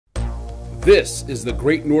This is the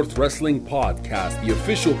Great North Wrestling Podcast, the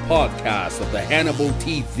official podcast of the Hannibal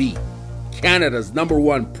TV, Canada's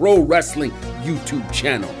 #1 pro wrestling YouTube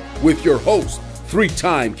channel, with your host,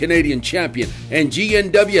 three-time Canadian champion and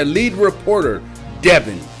GNW lead reporter,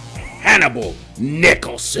 Devin Hannibal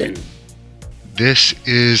Nicholson. This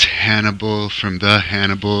is Hannibal from the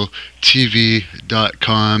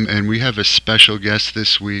HannibalTV.com, and we have a special guest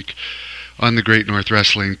this week on the Great North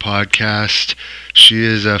Wrestling Podcast. She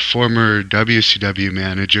is a former WCW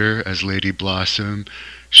manager as Lady Blossom.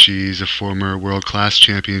 She's a former World Class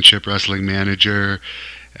Championship Wrestling manager.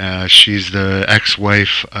 She's the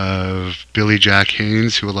ex-wife of Billy Jack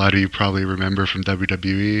Haynes, who a lot of you probably remember from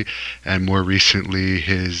WWE, and more recently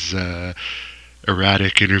his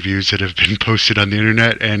erratic interviews that have been posted on the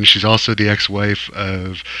internet. And she's also the ex-wife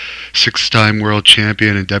of six-time world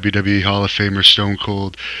champion and WWE Hall of Famer Stone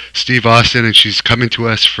Cold Steve Austin, and she's coming to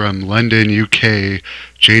us from London, UK.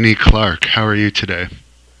 Jeanie Clarke, how are you today?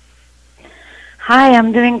 Hi,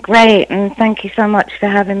 I'm doing great, and thank you so much for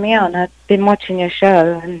having me on. I've been watching your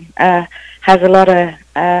show, and has a lot of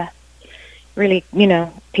really,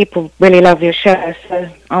 people really love your show, so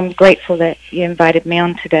I'm grateful that you invited me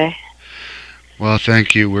on today. Well,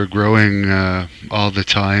 thank you. We're growing all the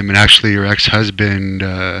time. And actually, your ex-husband,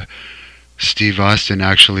 Steve Austin,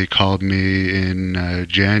 actually called me in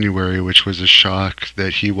January, which was a shock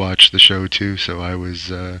that he watched the show too. So I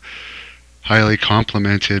was highly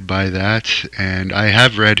complimented by that. And I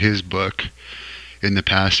have read his book in the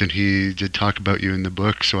past, and he did talk about you in the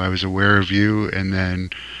book. So I was aware of you. And then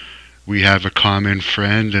we have a common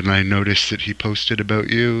friend, and I noticed that he posted about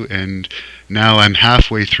you, and now I'm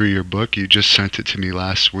halfway through your book. You just sent it to me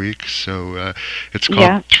last week, so it's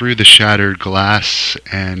called Through the Shattered Glass.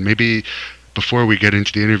 And maybe before we get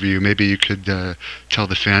into the interview, maybe you could tell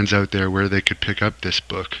the fans out there where they could pick up this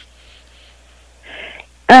book.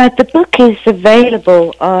 The book is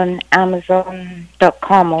available on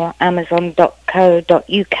Amazon.com or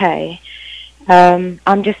Amazon.co.uk.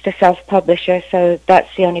 I'm just a self-publisher, so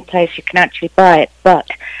that's the only place you can actually buy it. But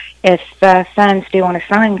if fans do want a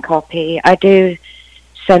signed copy, I do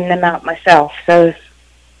send them out myself. So,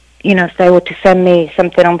 if they were to send me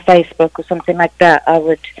something on Facebook or something like that, I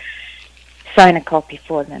would sign a copy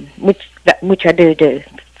for them, which I do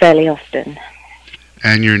fairly often.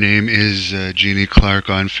 And your name is Jeanie Clarke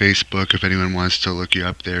on Facebook, if anyone wants to look you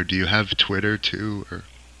up there. Do you have Twitter too? Or?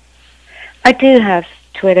 I do have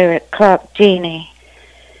Twitter at Clarke Jeanie.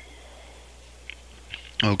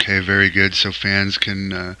 Okay, very good. So fans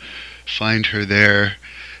can find her there.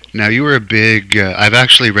 Now, you were a big... I've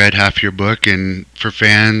actually read half your book, and for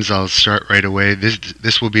fans, I'll start right away.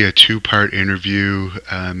 This will be a two-part interview.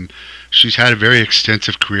 She's had a very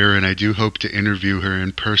extensive career, and I do hope to interview her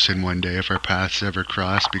in person one day if our paths ever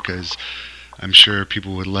cross, because I'm sure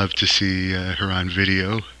people would love to see her on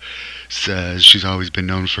video. She's always been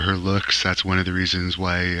known for her looks. That's one of the reasons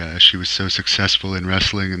why she was so successful in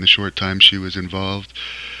wrestling in the short time she was involved.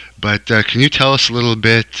 But can you tell us a little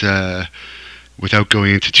bit, without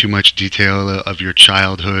going into too much detail, of your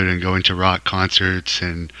childhood and going to rock concerts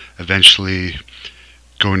and eventually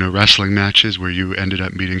going to wrestling matches where you ended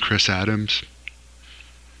up meeting Chris Adams?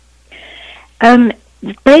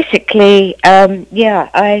 Basically,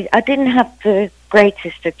 I didn't have the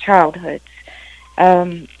greatest of childhoods.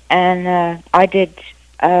 And I did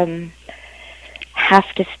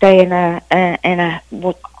have to stay in a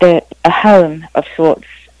home of sorts.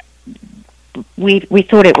 We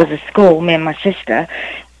thought it was a school, me and my sister,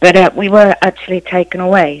 but we were actually taken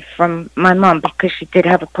away from my mum because she did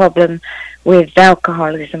have a problem with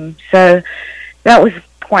alcoholism. So that was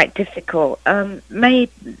quite difficult.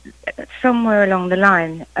 Maybe somewhere along the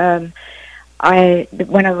line, when I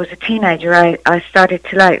was a teenager, I started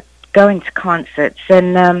to like going to concerts,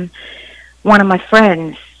 and one of my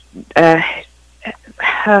friends, her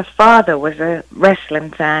father was a wrestling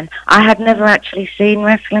fan. I had never actually seen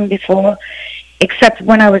wrestling before, except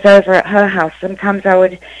when I was over at her house. Sometimes I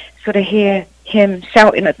would sort of hear him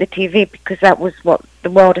shouting at the TV, because that was what the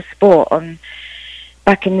world of sport on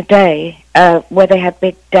back in the day, where they had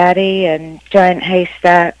Big Daddy and Giant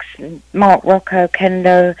Haystacks and Mark Rocco,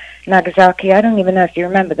 Kendo, Nagasaki. I don't even know if you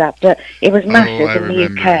remember that, but it was massive in the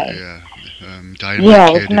UK. Yeah.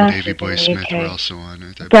 Dynamite Kid and Davey Boy Smith were also on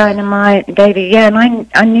it. Dynamite, Davey, and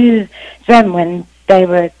I knew them when they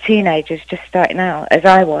were teenagers, just starting out, as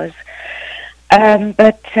I was.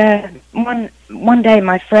 But one day,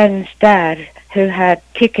 my friend's dad, who had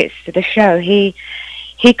tickets to the show, he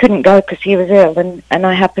couldn't go because he was ill, and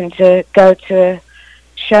I happened to go to a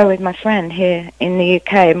show with my friend here in the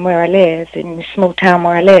UK, and where I live, in the small town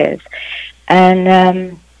where I live,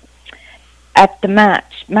 and at the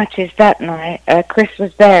matches that night, Chris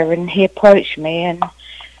was there, and he approached me, and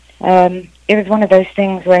it was one of those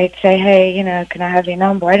things where he'd say, "Hey, can I have your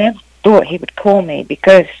number?" I never thought he would call me,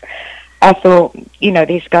 because I thought,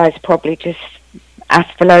 these guys probably just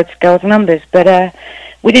asked for loads of girls' numbers. But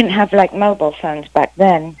we didn't have like mobile phones back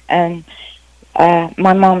then, and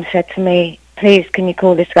my mom said to me, "Please, can you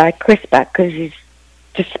call this guy Chris back, because he's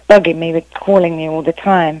just bugging me with calling me all the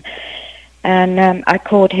time." And I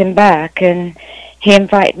called him back, and he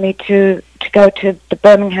invited me to go to the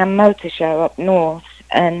Birmingham Motor Show up north,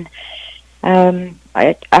 and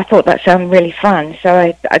I thought that sounded really fun,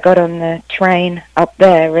 so I got on the train up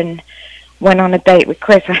there and went on a date with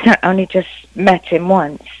Chris. I only just met him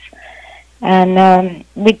once, and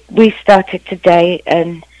we started to date,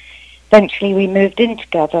 and eventually we moved in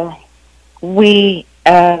together. We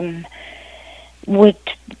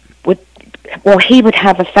he would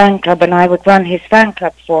have a fan club, and I would run his fan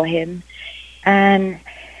club for him, and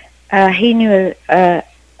he knew a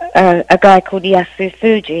guy called Yasu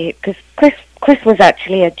Fuji, because Chris was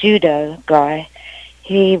actually a judo guy.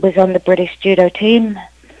 He was on the British judo team,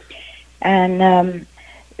 and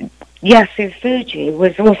Yasu Fuji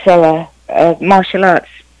was also a martial arts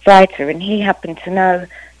fighter, and he happened to know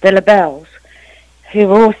the Labels, who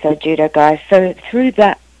were also judo guys. So through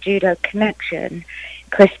that judo connection,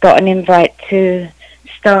 Chris got an invite to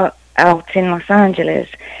start out in Los Angeles,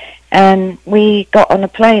 and we got on a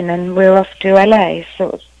plane and we were off to LA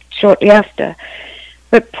sort of shortly after.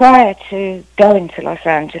 But prior to going to Los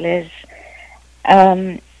Angeles,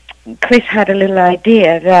 Chris had a little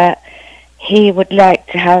idea that he would like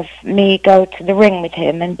to have me go to the ring with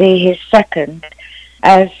him and be his second,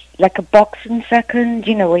 as like a boxing second,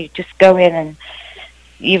 where you just go in and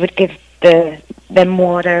you would give them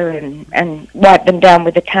water and wipe them down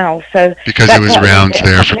with a towel. So because it was rounds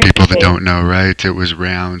there, for people that don't know, right? It was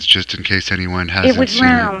rounds, just in case anyone hasn't seen it. It was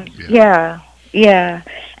rounds, yeah.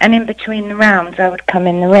 And in between the rounds, I would come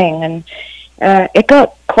in the ring, and it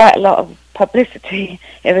got quite a lot of publicity.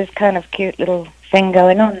 It was kind of cute little thing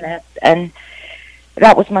going on there, and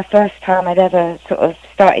that was my first time I'd ever sort of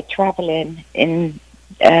started travelling in.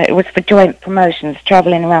 It was for joint promotions,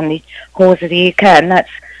 travelling around the halls of the UK, and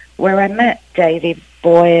that's where I met Davey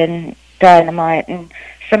Boy and Dynamite and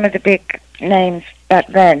some of the big names back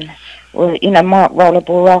then. Were, Mark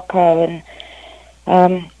Rollerball Rocco, and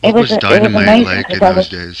what was Dynamite like in those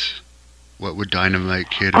days? What would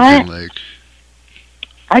Dynamite Kid have been like?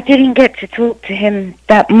 I didn't get to talk to him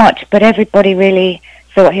that much, but everybody really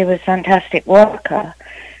thought he was a fantastic worker.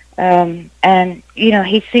 And,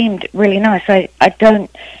 he seemed really nice. I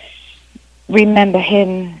don't remember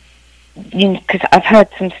him, because I've heard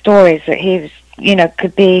some stories that he was,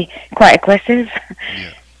 could be quite aggressive.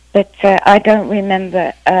 Yeah. But I don't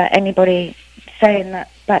remember anybody saying that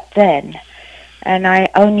back then. And I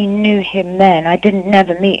only knew him then. I didn't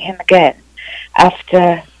never meet him again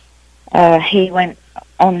after he went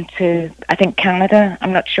on to, I think, Canada.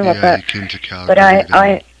 I'm not sure. Yeah, but he came to Calgary.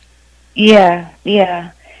 But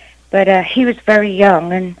yeah. But he was very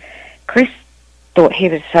young, and Chris thought he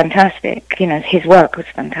was fantastic. His work was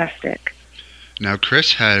fantastic. Now,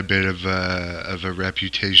 Chris had a bit of a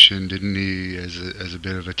reputation, didn't he, as a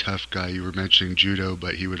bit of a tough guy? You were mentioning judo,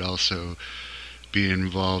 but he would also be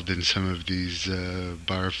involved in some of these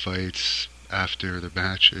bar fights after the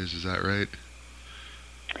matches. Is that right?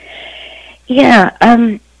 Yeah.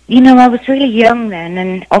 I was really young then,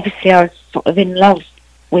 and obviously I was sort of in love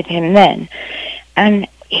with him then, and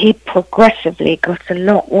he progressively got a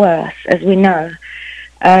lot worse, as we know,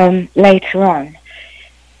 later on.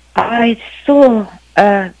 I saw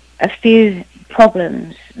a few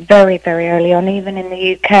problems very, very early on, even in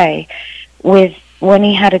the UK, with when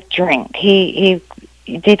he had a drink. He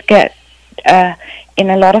did get in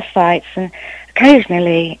a lot of fights, and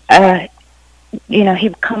occasionally, he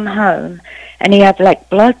would come home and he had like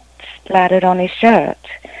blood splattered on his shirt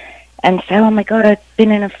and say, "Oh my God, I've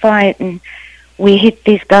been in a fight and we hit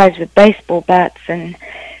these guys with baseball bats, and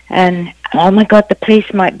oh my God, the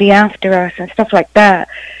police might be after us," and stuff like that.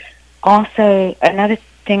 Also, another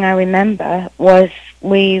thing I remember was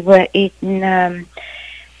we were eating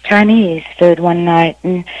Chinese food one night,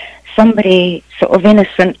 and somebody sort of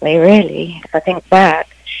innocently, really, if I think back,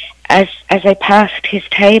 as they passed his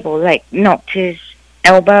table, like knocked his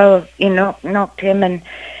elbow, knocked him, and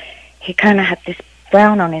he kind of had this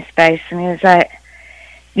frown on his face, and he was like,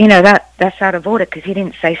 that's out of order, because he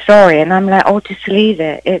didn't say sorry. And I'm like, oh, just leave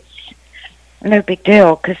it. It's no big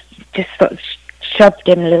deal, because just sort of shoved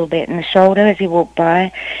him a little bit in the shoulder as he walked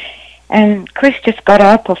by. And Chris just got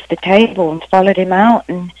up off the table and followed him out,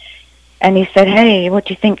 and he said, "Hey, what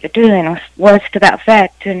do you think you're doing?" or words to that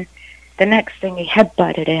effect. And the next thing he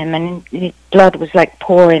headbutted him, and his blood was like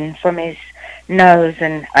pouring from his nose,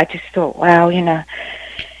 and I just thought, wow, you know.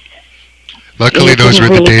 Luckily, those were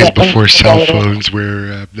the days before cell phones,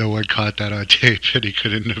 where no one caught that on tape, and he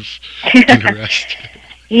couldn't have been arrested.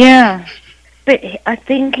 Yeah, but I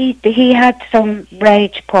think he had some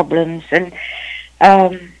rage problems, and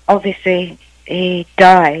obviously he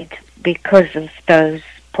died because of those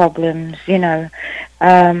problems, you know.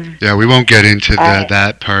 Yeah, we won't get into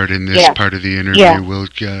that part in this part of the interview. Yeah.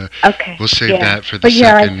 We'll save that for the but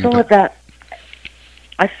second.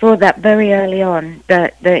 I saw that very early on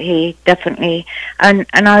that he definitely, and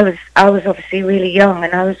I was obviously really young,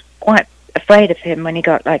 and I was quite afraid of him when he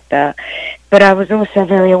got like that. But I was also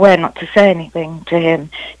very aware not to say anything to him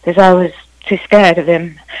because I was too scared of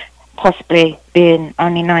him, possibly being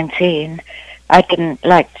only 19. I didn't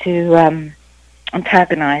like to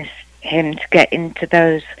antagonize him to get into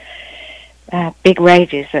those big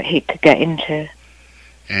rages that he could get into.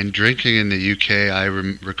 And drinking in the UK, I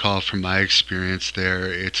recall from my experience there,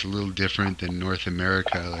 it's a little different than North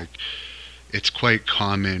America. Like, it's quite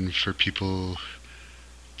common for people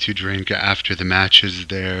to drink after the matches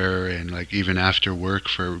there, and like even after work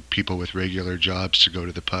for people with regular jobs to go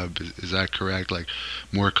to the pub. Is that correct? Like,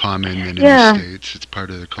 more common than in the States? It's part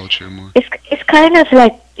of the culture more? It's kind of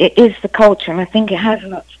like, it is the culture, and I think it has a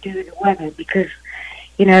lot to do with the weather, because,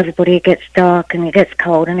 you know, everybody, it gets dark and it gets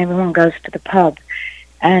cold and everyone goes to the pub.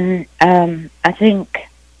 And I think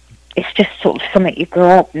it's just sort of something you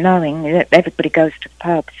grow up knowing, that everybody goes to the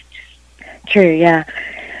pub. It's just true, yeah.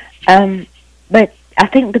 But I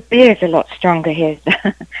think the beer is a lot stronger here.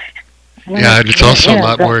 Yeah, and it's also a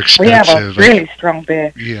lot more expensive. We have a really strong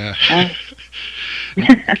beer. Yeah.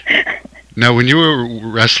 Now, when you were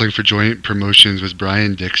wrestling for Joint Promotions, was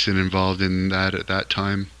Brian Dixon involved in that at that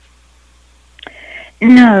time?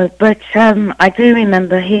 No, but I do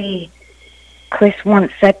remember Chris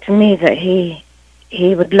once said to me that he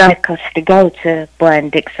would like us to go to Brian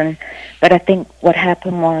Dixon, but I think what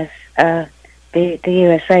happened was the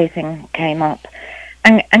USA thing came up,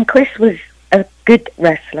 and Chris was a good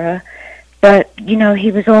wrestler, but you know, he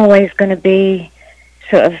was always going to be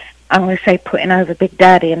sort of, I'm going to say, putting over Big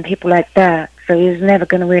Daddy and people like that, so he was never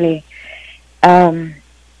going to really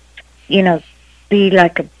you know, be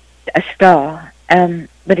like a star,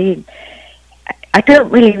 but I don't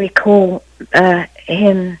really recall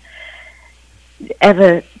him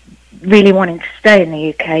ever really wanting to stay in the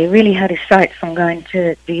UK. He really had his sights on going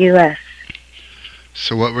to the US.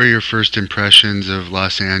 So what were your first impressions of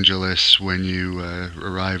Los Angeles when you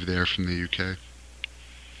arrived there from the UK?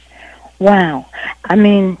 Wow. I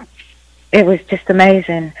mean, it was just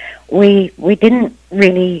amazing. We didn't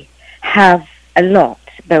really have a lot,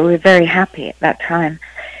 but we were very happy at that time.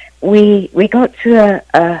 We got to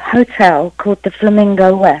a hotel called the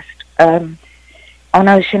Flamingo West on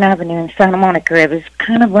Ocean Avenue in Santa Monica. It was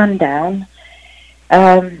kind of run down,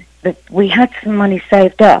 but we had some money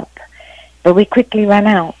saved up, but we quickly ran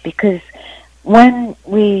out, because when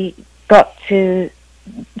we got to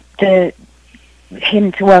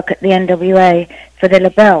him to work at the NWA for the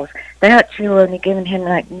LaBelles, they actually were only giving him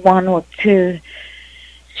like 1 or 2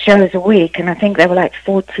 shows a week, and I think they were like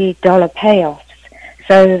 $40 payoffs.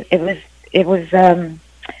 So it was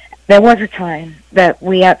there was a time that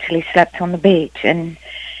we actually slept on the beach, and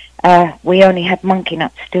we only had monkey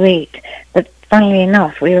nuts to eat. But funnily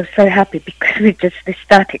enough, we were so happy because we were just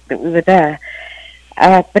ecstatic that we were there.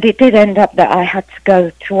 But it did end up that I had to go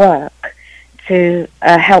to work to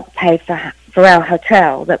help pay for our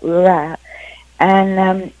hotel that we were at.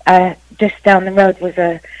 And just down the road was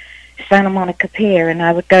a Santa Monica Pier, and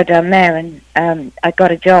I would go down there, and I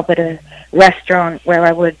got a job at a restaurant where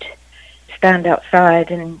I would stand outside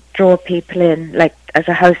and draw people in, like as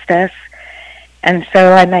a hostess. And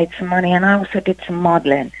so I made some money, and I also did some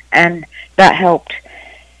modeling, and that helped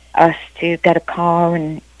us to get a car,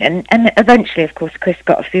 and eventually, of course, Chris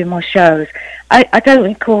got a few more shows. I don't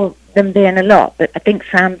recall them being a lot, but I think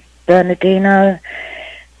San Bernardino,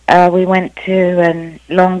 we went to, and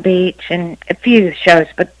Long Beach, and a few shows,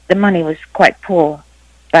 but the money was quite poor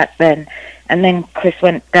back then. And then Chris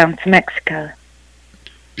went down to Mexico.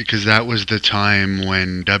 Because that was the time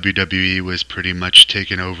when WWE was pretty much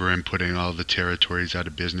taking over and putting all the territories out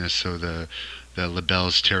of business, so the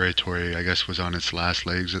LaBelle's territory, I guess, was on its last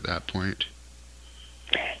legs at that point.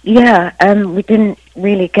 Yeah, we didn't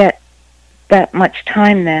really get that much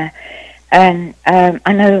time there. And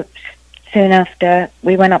I know soon after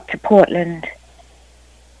we went up to Portland,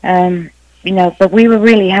 you know, but we were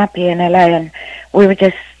really happy in LA, and we were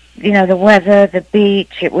just, you know, the weather, the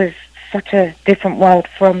beach, it was such a different world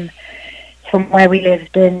from from where we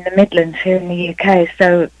lived in the Midlands here in the UK.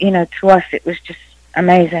 So, you know, to us it was just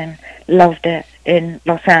amazing. Loved it in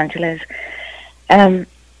Los Angeles.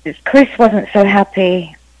 Chris wasn't so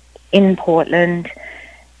happy in Portland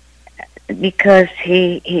because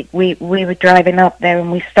we were driving up there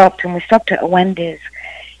and we stopped at a Wendy's,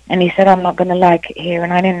 and he said, I'm not going to like it here,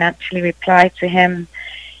 and I didn't actually reply to him.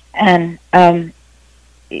 And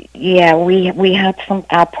yeah, we had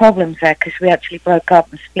our problems there because we actually broke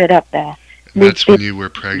up and split up there. And that's when you were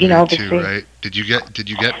pregnant, you know, too, right? Did you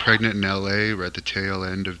get pregnant in LA or at the tail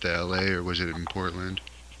end of the LA, or was it in Portland?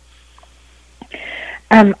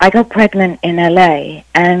 I got pregnant in LA,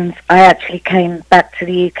 and I actually came back to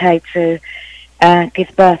the UK to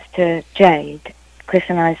give birth to Jade, Chris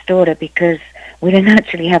and I's daughter, because we didn't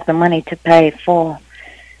actually have the money to pay for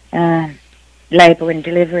labour and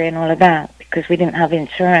delivery and all of that, because we didn't have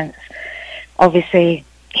insurance. Obviously,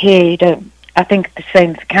 here you don't. I think the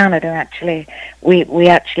same for Canada, actually. We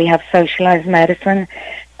actually have socialised medicine.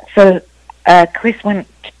 So Chris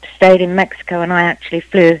stayed in Mexico, and I actually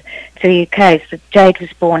flew to the UK. So Jade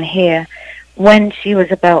was born here. When she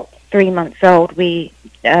was about 3 months old,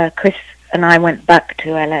 Chris and I went back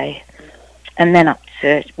to LA, and then up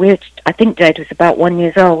to I think Jade was about 1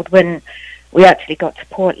 year old when we actually got to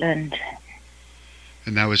Portland.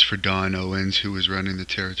 And that was for Don Owens, who was running the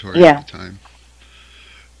territory Yeah. at the time.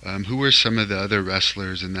 Who were some of the other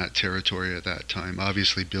wrestlers in that territory at that time?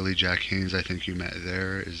 Obviously, Billy Jack Haynes, I think you met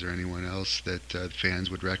there. Is there anyone else that fans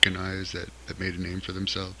would recognize that made a name for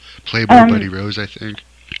themselves? Playboy Buddy Rose, I think.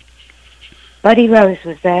 Buddy Rose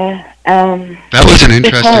was there. That was an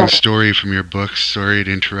interesting story from your book. Sorry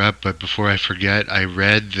to interrupt, but before I forget, I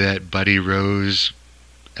read that Buddy Rose,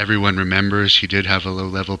 everyone remembers he did have a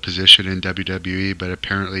low-level position in WWE, but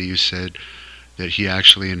apparently you said that he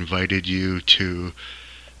actually invited you to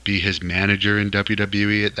be his manager in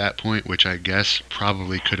WWE at that point, which I guess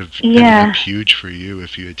probably could have ended up huge for you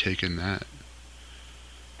if you had taken that.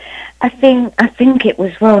 I think it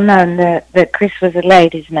was well known that Chris was a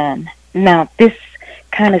ladies' man. Now, this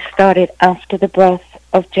kind of started after the birth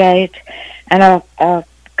of Jade, and I'll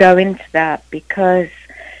go into that because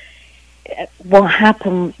what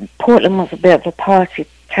happened, Portland was a bit of a party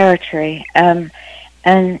territory, and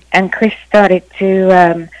Chris started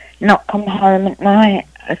to not come home at night.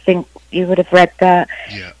 I think you would have read that.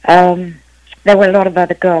 Yeah. There were a lot of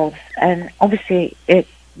other girls, and obviously it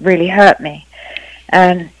really hurt me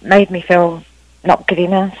and made me feel not good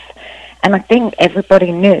enough. And I think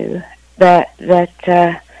everybody knew that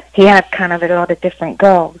he had kind of a lot of different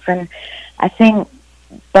girls. And I think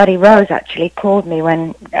Buddy Rose actually called me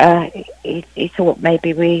when he thought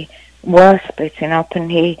maybe we were splitting up,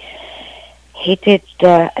 and he did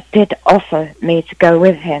offer me to go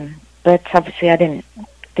with him, but obviously I didn't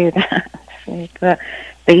do that. But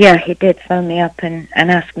yeah, he did phone me up and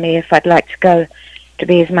ask me if I'd like to go to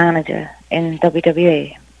be his manager in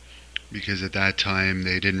WWE. Because at that time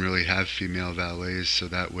they didn't really have female valets, so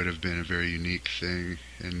that would have been a very unique thing,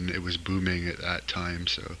 and it was booming at that time.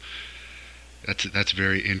 So that's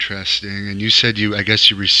very interesting. And you said I guess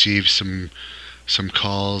you received some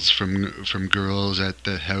calls from girls at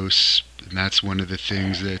the house, and that's one of the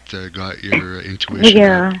things that got your intuition.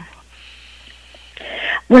 Yeah. Up.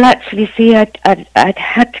 Well, actually, see, I'd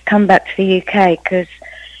had to come back to the UK because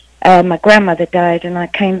my grandmother died, and I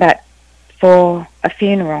came back for a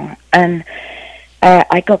funeral. And when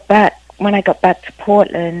I got back to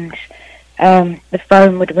Portland, the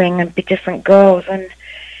phone would ring and be different girls, and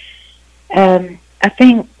I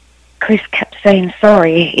think Chris kept saying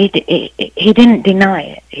sorry. He didn't deny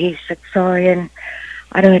it. He said sorry, and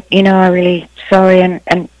I'm really sorry,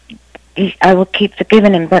 and I will keep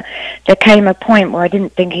forgiving him. But there came a point where I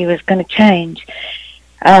didn't think he was going to change.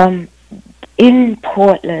 In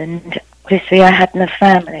Portland, obviously, I had no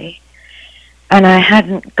family, and I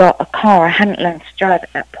hadn't got a car. I hadn't learned to drive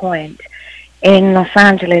at that point. In Los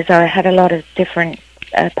Angeles, I had a lot of different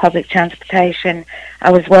public transportation.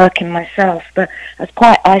 I was working myself, but I was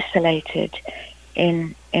quite isolated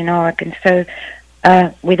in Oregon, so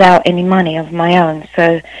without any money of my own.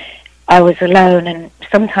 So I was alone, and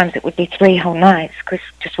sometimes it would be 3 whole nights. Chris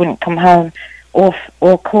just wouldn't come home or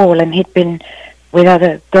call, and he'd been with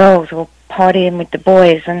other girls or partying with the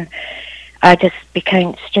boys, and I just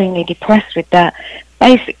became extremely depressed with that.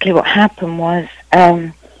 Basically what happened was,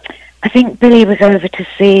 I think Billy was over to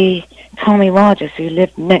see Tommy Rogers, who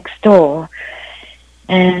lived next door,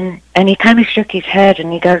 and he kind of shook his head,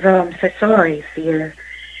 and he goes, "Oh, I'm so sorry for you,"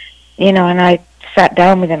 and I sat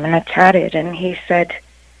down with him and I chatted, and he said,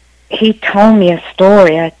 he told me a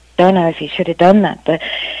story. I don't know if he should have done that,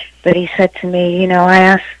 but he said to me, I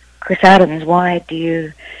asked Chris Adams, why do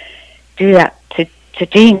you do that to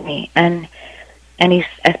Jeanie, and he's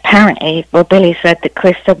apparently, well, Billy said that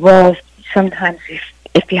Chris said, well, sometimes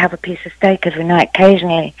if you have a piece of steak every night,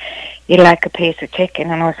 occasionally you like a piece of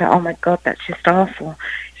chicken. And I was like, oh my God, that's just awful.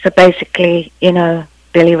 So basically, you know,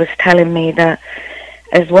 Billy was telling me that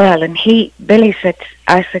as well. And Billy said,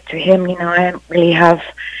 I said to him, you know, I don't really have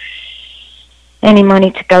any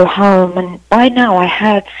money to go home. And by now I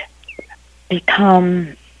had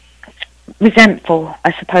become resentful,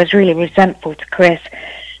 I suppose, really resentful to Chris,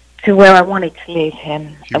 to where I wanted to leave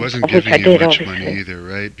him. He wasn't giving you much money either,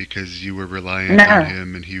 right? Because you were reliant on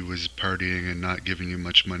him, and he was partying and not giving you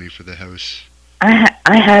much money for the house. I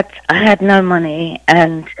had no money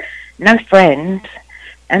and no friends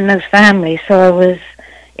and no family, so I was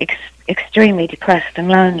extremely depressed and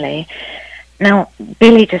lonely. Now,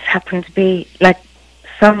 Billy just happened to be like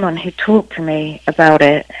someone who talked to me about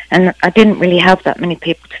it, and I didn't really have that many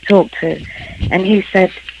people to talk to. And he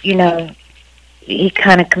said, you know, he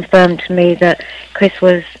kind of confirmed to me that Chris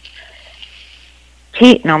was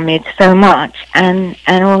cheating on me so much, and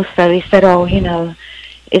also he said, oh, you know,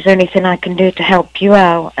 is there anything I can do to help you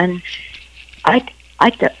out? And I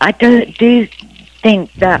do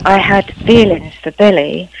think that I had feelings for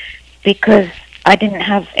Billy because I didn't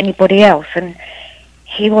have anybody else, and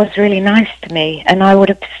he was really nice to me, and I would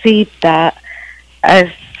have perceived that as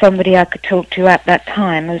somebody I could talk to at that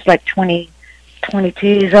time. I was like 22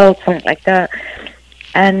 years old, something like that.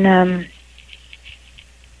 And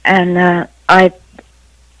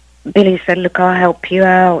Billy said, look, I'll help you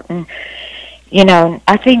out. And, you know,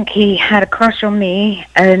 I think he had a crush on me,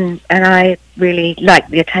 and I really liked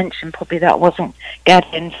the attention probably that I wasn't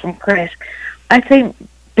getting from Chris. I think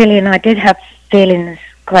Billy and I did have feelings,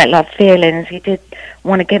 quite a lot of feelings. He did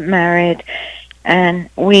want to get married, and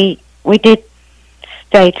we did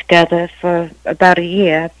stay together for about a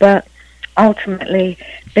year, but ultimately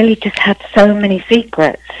Billy just had so many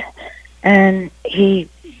secrets, and he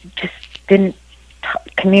just didn't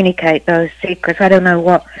communicate those secrets. I don't know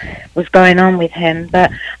what was going on with him,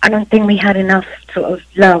 but I don't think we had enough sort of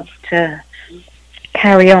love to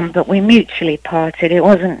carry on, but we mutually parted. It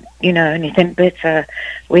wasn't, you know, anything bitter.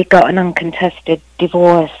 We got an uncontested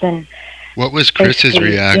divorce. And what was Chris's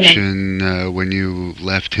reaction, you know, when you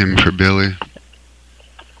left him for Billy?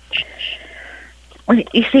 Well,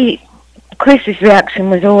 you see, Chris's reaction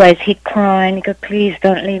was always, he'd cry and he'd go, please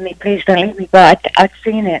don't leave me, please don't leave me. But I'd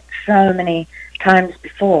seen it so many times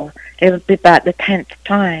before. It would be about the 10th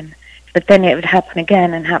time, but then it would happen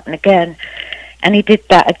again and happen again. And he did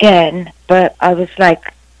that again, but I was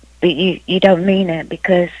like, but you don't mean it,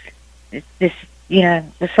 because this, you know,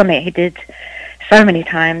 was something he did so many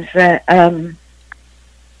times that in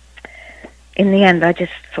the end I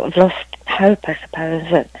just sort of lost hope, I suppose,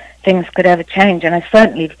 that things could ever change. And I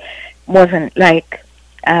certainly wasn't like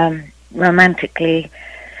romantically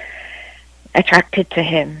attracted to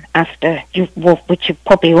him after which you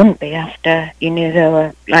probably wouldn't be after you knew there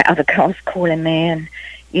were like other girls calling me, and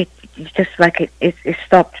you just like it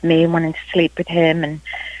stopped me wanting to sleep with him.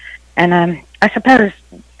 And I suppose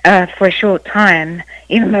for a short time,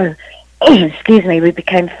 even though excuse me, we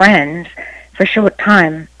became friends, for a short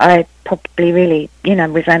time I probably really, you know,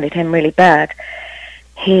 resented him really bad.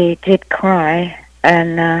 He did cry,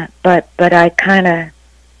 and but I kind of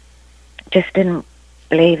just didn't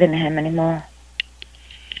believe in him anymore.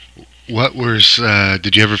 What was,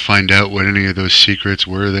 did you ever find out what any of those secrets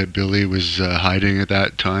were that Billy was hiding at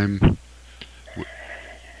that time?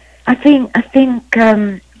 I think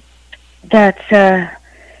that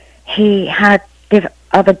he had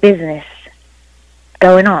other business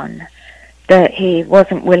going on that he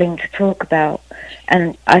wasn't willing to talk about,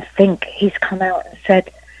 and I think he's come out and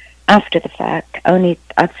said after the fact, only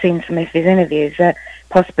I've seen some of his interviews, that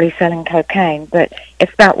possibly selling cocaine, but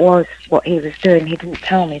if that was what he was doing, he didn't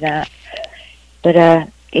tell me that. But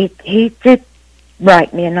he did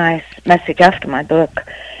write me a nice message after my book,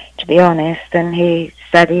 to be honest, and he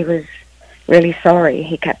said he was really sorry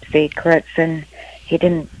he kept secrets, and he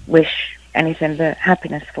didn't wish anything but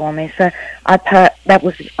happiness for me. So that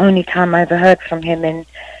was the only time I ever heard from him in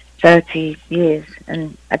 30 years,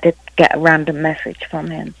 and I did get a random message from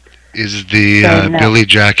him. Is the Billy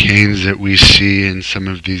Jack Haynes that we see in some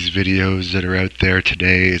of these videos that are out there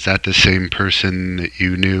today, is that the same person that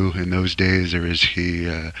you knew in those days, or is he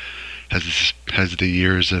has the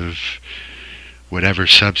years of whatever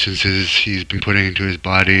substances he's been putting into his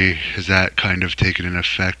body, has that kind of taken an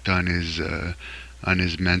effect on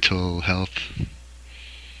his mental health?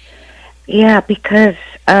 Yeah, because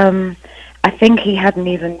I think he hadn't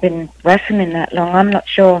even been wrestling that long. I'm not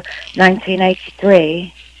sure.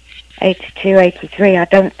 1983, 82, 83. I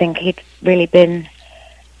don't think he'd really been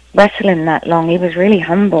wrestling that long. He was really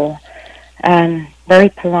humble, very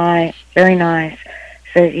polite, very nice.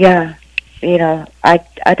 So yeah,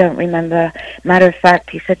 I don't remember. Matter of fact,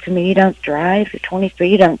 he said to me, "You don't drive. You're 23.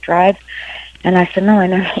 You don't drive." And I said, "No, I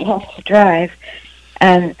never want to drive."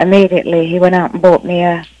 And immediately he went out and bought me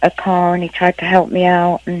a car, and he tried to help me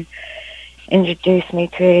out and introduced me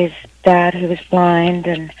to his dad, who was blind,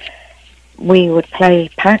 and we would play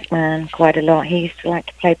Pac-Man quite a lot. He used to like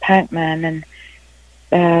to play Pac-Man, and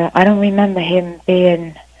I don't remember him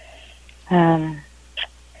being,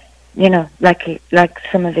 like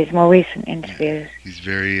some of his more recent interviews. He's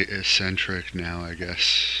very eccentric now, I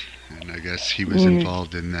guess. And I guess he was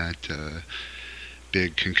involved in that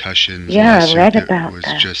big concussions lawsuit I read that about was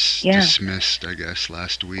that. just dismissed, I guess,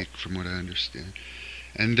 last week, from what I understand.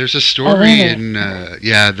 And there's a Oh, story really? in,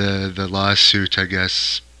 the lawsuit, I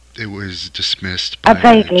guess, it was dismissed I by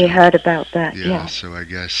a vaguely judge. heard about that, Yeah, so I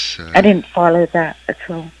guess... I didn't follow that at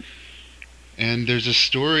all. And there's a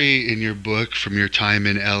story in your book from your time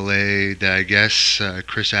in LA that I guess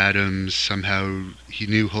Chris Adams, somehow he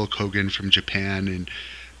knew Hulk Hogan from Japan, and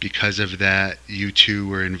because of that, you two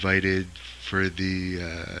were invited for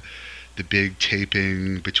the big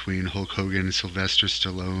taping between Hulk Hogan and Sylvester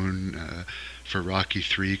Stallone for Rocky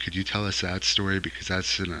III. Could you tell us that story, because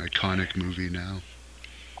that's an iconic movie now?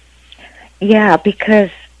 Yeah,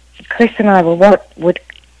 because Chris and I would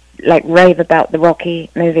like rave about the Rocky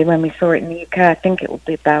movie when we saw it in the UK. I think it would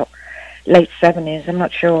be about late 70s, I'm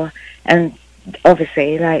not sure. And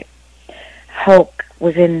obviously, like, Hulk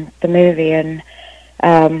was in the movie, and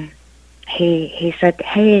he said,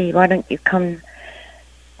 "Hey, why don't you come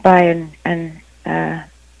by and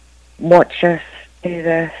watch us do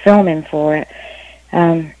the filming for it?"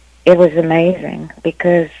 It was amazing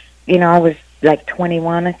because, I was like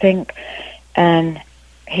 21, I think, and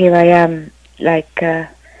here I am, like,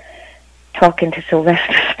 talking to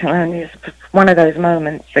Sylvester Stallone. It's one of those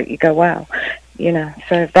moments that you go, wow,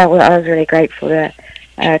 So I was really grateful that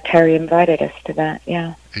Terry invited us to that.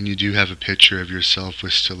 Yeah. And you do have a picture of yourself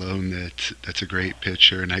with Stallone that's a great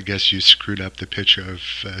picture, and I guess you screwed up the picture of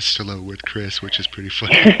Stallone with Chris, which is pretty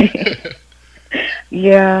funny.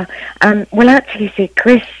 Yeah. Well, actually, see,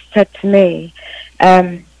 Chris said to me,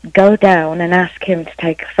 go down and ask him to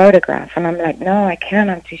take a photograph. And I'm like, no, I can't,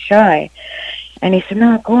 I'm too shy. And he said,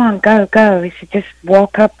 no, go on, go. He said, just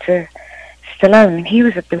walk up to Stallone. And he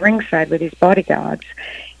was at the ringside with his bodyguards.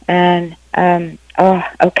 And,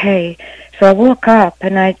 okay. So I walk up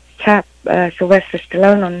and I tap Sylvester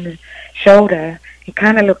Stallone on the shoulder. He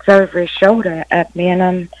kind of looks over his shoulder at me, and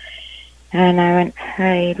I went,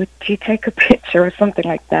 "Hey, would you take a picture?" or something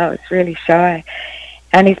like that. I was really shy.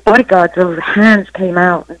 And his bodyguards, all his hands came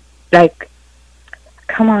out, like,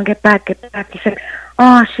 "Come on, get back. He said,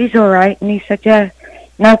 "Oh, she's all right." And he said, "Yeah,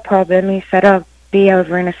 no problem." He said, "I'll be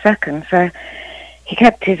over in a second." So he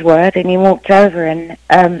kept his word, and he walked over, and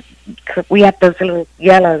we had those little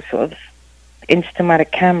yellow sort of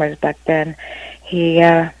Instamatic cameras back then.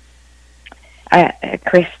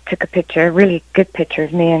 Chris took a picture, a really good picture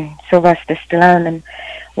of me and Sylvester Stallone, and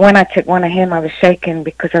when I took one of him, I was shaking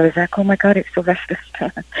because I was like, oh my God, it's Sylvester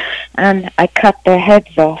Stallone. And I cut their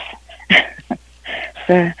heads off.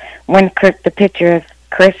 So when the picture of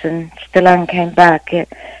Chris and Stallone came back, it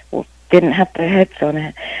didn't have their heads on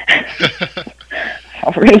it. I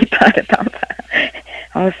was really bad about that.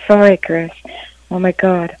 I was sorry, Chris. Oh my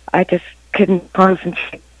God, I just couldn't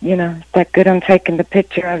concentrate, that good on taking the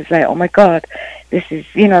picture. I was like, oh my God, this is,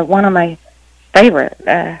 one of my favorite,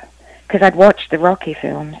 because I'd watched the Rocky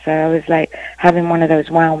film, so I was like having one of those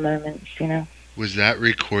wow moments, Was that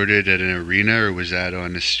recorded at an arena, or was that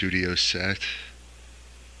on a studio set?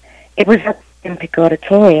 It was at the Olympic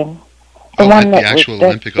Auditorium. The one at the actual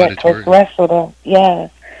Olympic Auditorium? Chris wrestled at, yeah,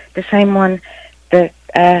 the same one that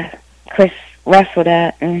Chris wrestled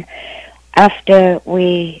at. And after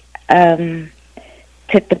we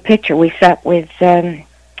took the picture, we sat with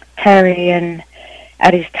Terry and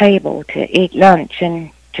at his table to eat lunch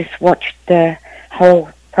and just watched the whole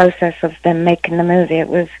process of them making the movie. It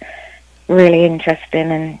was really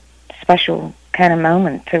interesting and special kind of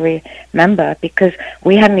moment to remember, because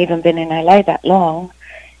we hadn't even been in LA that long.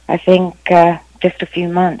 I think just a few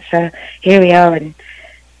months. So here we are in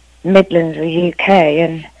Midlands, the UK,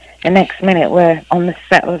 and the next minute we're on the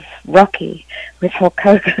set of Rocky with Hulk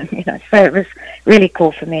Hogan. So it was really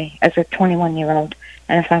cool for me as a 21-year-old,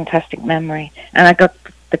 and a fantastic memory. And I got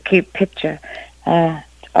the cute picture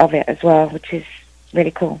of it as well, which is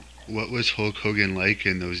really cool. What was Hulk Hogan like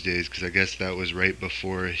in those days? Because I guess that was right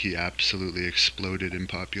before he absolutely exploded in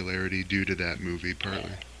popularity due to that movie,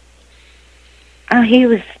 partly. Oh, he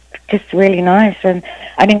was just really nice. And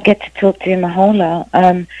I didn't get to talk to him a whole lot,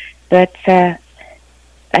 but I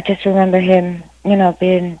just remember him,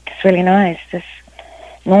 being just really nice, just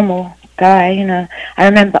normal guy, I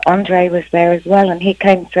remember Andre was there as well, and he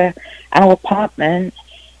came to our apartment,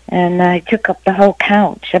 and he took up the whole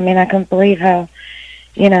couch. I mean, I can't believe how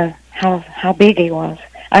big he was.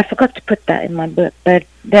 I forgot to put that in my book, but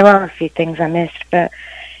there are a few things I missed. But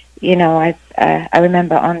I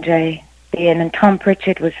remember Andre being, and Tom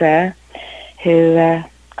Pritchard was there, who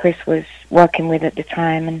Chris was working with at the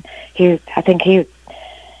time, and him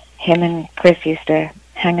and Chris used to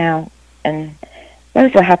hang out, and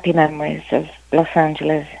those were happy memories of Los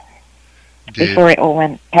Angeles before it all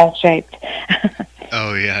went pear-shaped.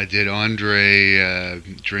 Oh, yeah. Did Andre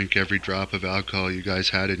drink every drop of alcohol you guys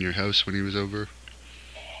had in your house when he was over?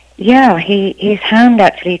 Yeah, his hand,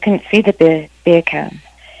 actually, you couldn't see the beer can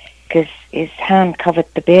because his hand covered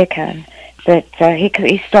the beer can. But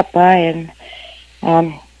he stopped by, and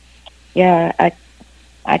I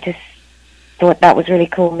just thought that was really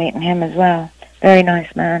cool meeting him as well. Very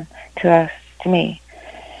nice man to me.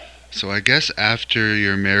 So I guess after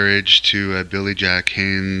your marriage to Billy Jack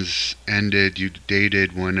Haynes ended, you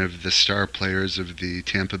dated one of the star players of the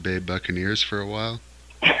Tampa Bay Buccaneers for a while?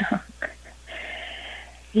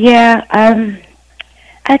 Yeah,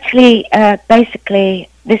 actually, basically,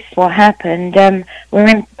 this is what happened. We're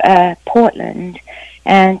in Portland,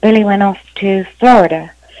 and Billy went off to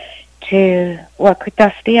Florida to work with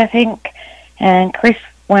Dusty, I think, and Chris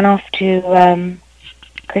went off to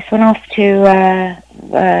the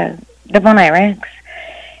Von Erichs,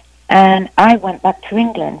 and I went back to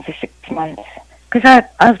England for 6 months because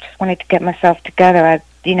I just wanted to get myself together. I,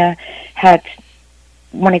 had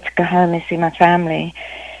wanted to go home and see my family.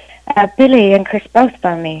 Billy and Chris both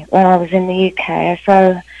phoned me when I was in the UK,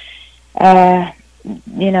 so I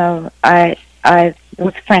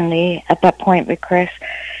was friendly at that point with Chris,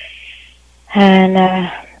 and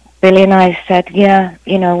Billy and I said, yeah,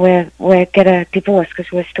 we'll get a divorce because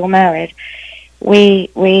we're still married.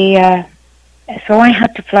 So I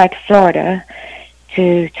had to fly to Florida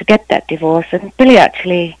to get that divorce, and Billy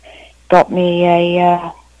actually got me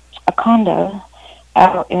a condo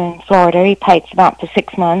out in Florida. He paid for that for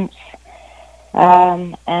 6 months,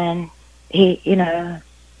 and he,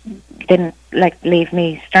 didn't leave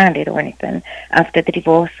me stranded or anything after the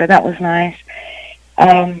divorce, so that was nice.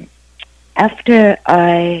 After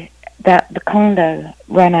the condo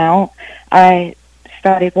ran out, I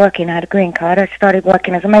started working. I had a green card. I started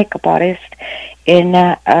working as a makeup artist in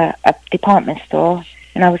a department store,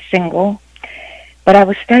 and I was single. But I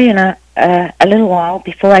was staying a little while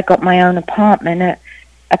before I got my own apartment at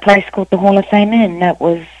a place called the Hall of Fame Inn that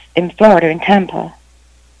was in Florida, in Tampa.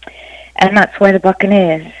 And that's where the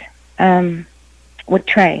Buccaneers would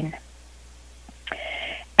train.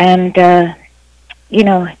 And,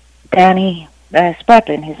 Danny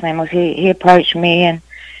Spradlin, his name was, he approached me, and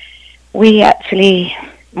we actually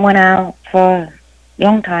went out for a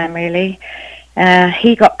long time, really.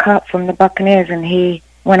 He got cut from the Buccaneers, and he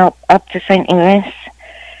went up to St. Louis.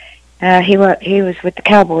 He was with the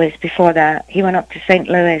Cowboys before that. He went up to St.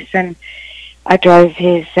 Louis, and I drove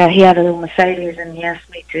his, he had a little Mercedes, and he asked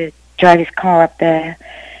me to drive his car up there.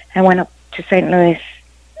 I went up to St. Louis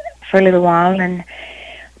for a little while, and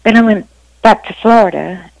then I went back to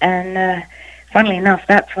Florida, and funnily enough,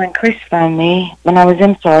 that's when Chris phoned me when I was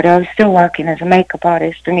in Florida. I was still working as a makeup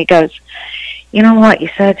artist, and he goes, you know what, he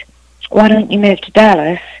said, why don't you move to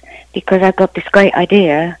Dallas? Because I've got this great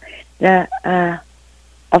idea that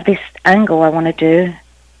of this angle I want to do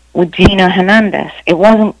with Gina Hernandez. It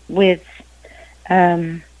wasn't with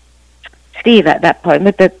Steve at that point,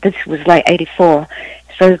 but this was like 84.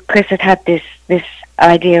 So Chris had this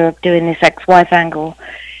idea of doing this ex-wife angle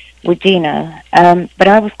with Gina. But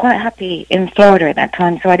I was quite happy in Florida at that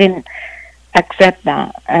time, so I didn't accept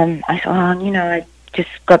that. I thought, I just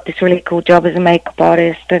got this really cool job as a makeup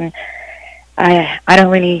artist, and I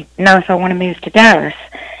don't really know if I want to move to Dallas.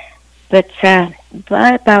 But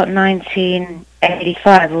by about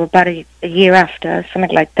 1985, or about a year after,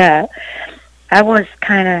 something like that, I was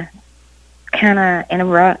kind of in a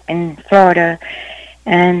rut in Florida,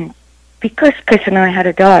 and because Chris and I had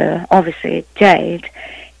a daughter, obviously Jade,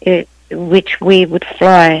 which we would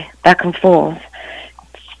fly back and forth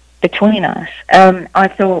between us, I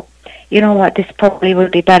thought, you know what, this probably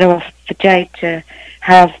would be better off for Jade to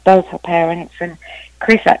have both her parents, and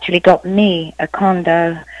Chris actually got me a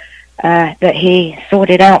condo that he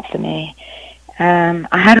sorted out for me. I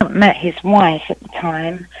hadn't met his wife at the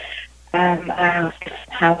time. I asked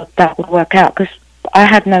how that would work out, because I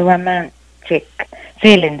had no romantic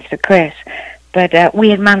feelings for Chris, But we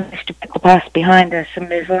had managed to put the past behind us and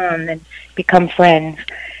move on and become friends.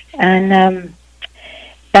 And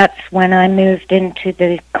that's when I moved into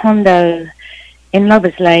the condo in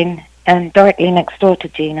Lovers Lane and directly next door to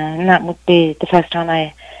Gino. And that would be the first time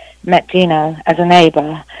I met Gino as a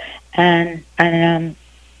neighbour and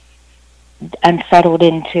settled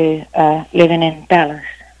into living in Dallas.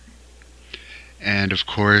 And of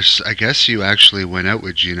course, I guess you actually went out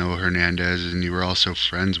with Gino Hernandez, and you were also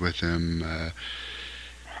friends with him.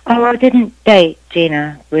 Oh, I didn't date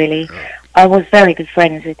Gino, really. I was very good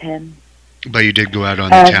friends with him. But you did go out on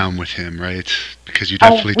the town with him, right? Because you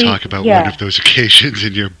definitely talk about one of those occasions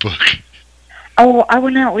in your book. Oh, I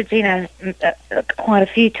went out with Gino quite a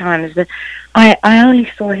few times, but I only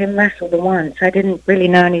saw him wrestle the once. I didn't really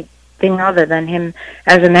know anything other than him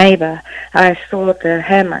as a neighbour. I saw the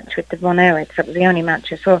hair match with the Von Erichs. That was the only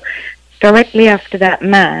match I saw. Directly after that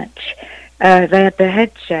match, they had their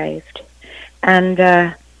heads shaved, and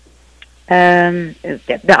I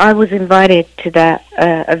was invited to that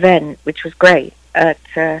event, which was great. At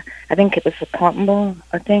I think it was the Cotton Bowl.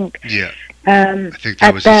 I think. Yeah. I think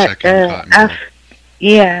that was the second Cotton Bowl.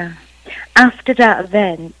 Yeah. After that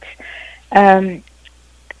event,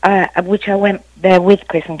 which I went there with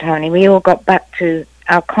Chris and Tony, we all got back to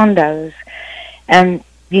our condos, and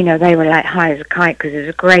you know they were like high as a kite because it was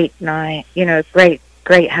a great night. You know, great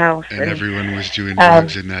house. And everyone was doing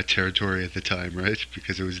drugs in that territory at the time, right?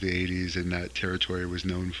 Because it was the 80s and that territory was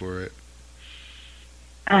known for it.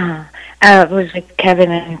 It was with Kevin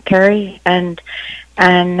and Kerry, and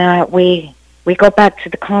we got back to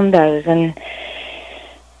the condos, and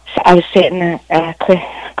so I was sitting at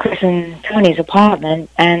Chris and Tony's apartment,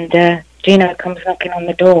 and Gino comes knocking on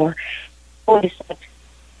the door. I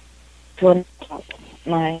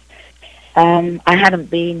hadn't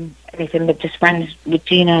been anything but just friends with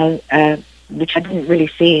Gino, which I didn't really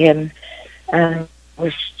see him.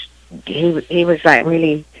 He was like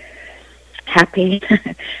really happy,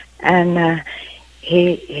 and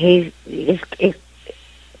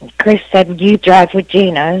Chris said, "You drive with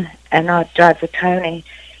Gino, and I'll drive with Tony."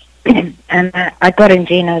 And I got in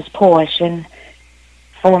Gino's Porsche, and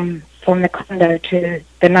from the condo to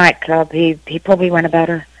the nightclub, he probably went about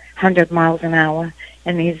 100 miles an hour,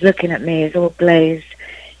 and he's looking at me, he's all glazed,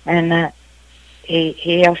 and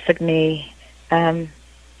he offered me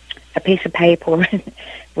a piece of paper,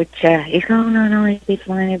 which he's going, "Oh, no, you'll be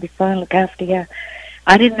fine, look after you."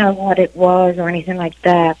 I didn't know what it was or anything like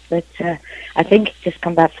that, but I think he just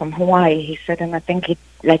come back from Hawaii, he said, and I think he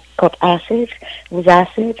got acid. It was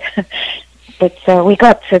acid. But we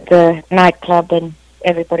got to the nightclub, and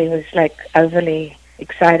everybody was like overly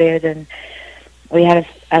excited, and we had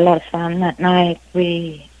a lot of fun that night.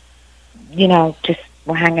 We, just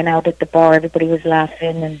were hanging out at the bar. Everybody was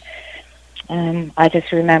laughing, and I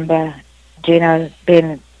just remember Gino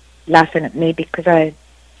laughing at me because I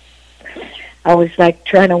was like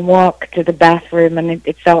trying to walk to the bathroom, and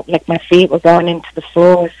it felt like my feet were going into the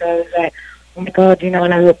floor. So I was like, "Oh my God," and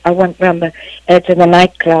I went around the edge of the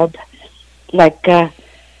nightclub, like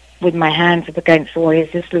with my hands up against the wall,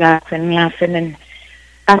 just laughing. And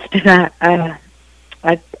after that,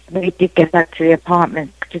 we did get back to the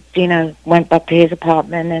apartment. Gino went back to his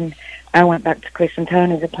apartment, and I went back to Chris and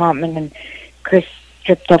Tony's apartment, and Chris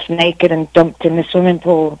stripped off naked and dumped in the swimming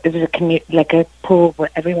pool. There was a pool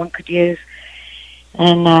where everyone could use,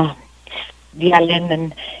 and yelling,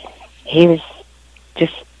 and he was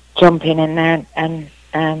just jumping in there, and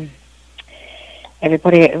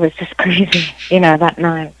everybody, it was just crazy, that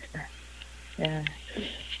night. Yeah.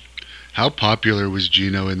 How popular was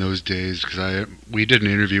Gino in those days? Because we did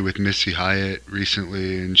an interview with Missy Hyatt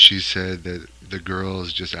recently, and she said that the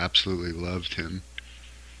girls just absolutely loved him.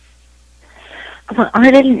 Well,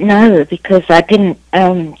 I didn't know because I didn't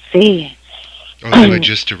see. Oh, he had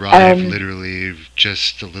just arrived literally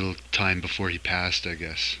just a little time before he passed, I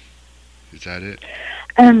guess. Is that it?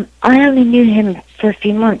 I only knew him for a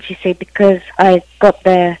few months, you see, because I got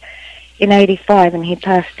there in 85 and he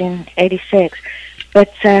passed in 86.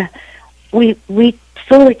 But we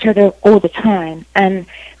saw each other all the time, and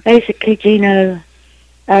basically Gino,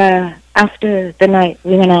 after the night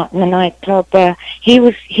we went out in the nightclub, he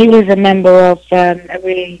was a member of a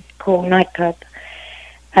really cool nightclub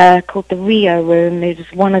called the Rio Room. It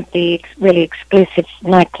was one of the really exclusive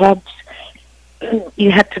nightclubs.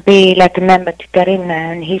 You had to be like a member to get in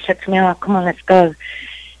there, and he said to me, "Oh, come on, let's go."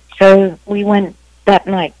 So we went that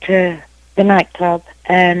night to the nightclub,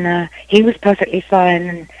 and he was perfectly fine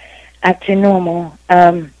and acting normal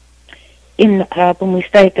in the club, and we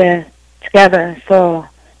stayed there together for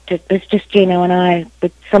it was just Gino and I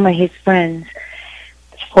with some of his friends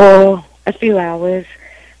for a few hours,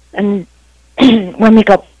 and when we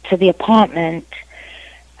got to the apartment,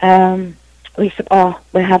 we said, "Oh,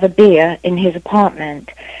 we'll have a beer in his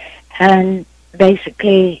apartment." And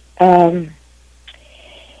basically,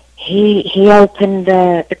 he opened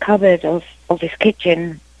the cupboard of his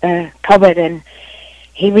kitchen cupboard, and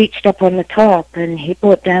he reached up on the top and he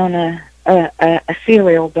brought down a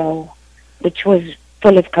cereal bowl, which was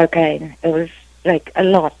full of cocaine. It was like a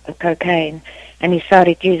lot of cocaine, and he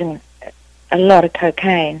started using a lot of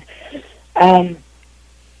cocaine. And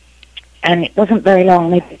it wasn't very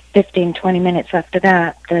long, maybe 15, 20 minutes after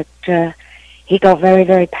that, that he got very,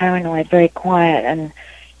 very paranoid, very quiet,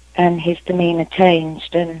 and his demeanor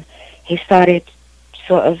changed, and he started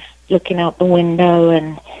sort of looking out the window,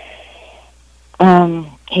 and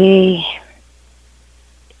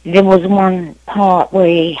there was one part where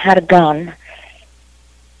he had a gun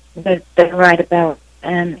that they write about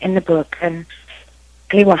in the book, and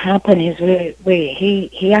what happened is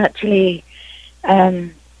he actually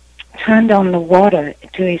turned on the water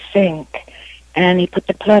to his sink, and he put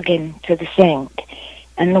the plug into the sink,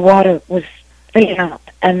 and the water was filling up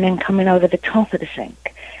and then coming over the top of the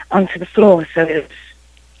sink onto the floor, so it was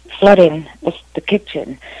flooding the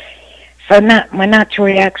kitchen. So my natural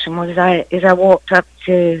reaction was I walked up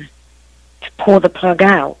to pour the plug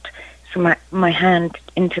out, so my hand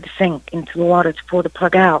into the sink, into the water to pour the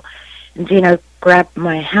plug out, and Gino grabbed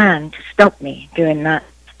my hand to stop me doing that,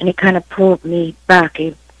 and he kind of pulled me back.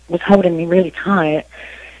 He was holding me really tight.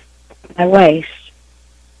 My waist,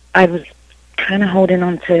 I was kind of holding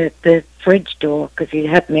on to the fridge door because he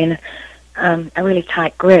had me in a really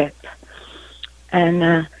tight grip,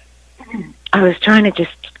 and I was trying to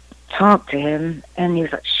just talk to him, and he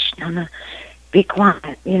was like, "Shh, no, be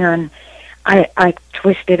quiet," and I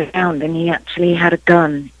twisted around, and he actually had a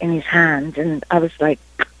gun in his hand, and I was like,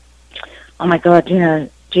 "Oh my God,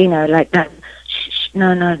 Gino, like that, shh,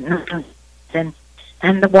 no,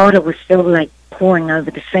 and the water was still like pouring over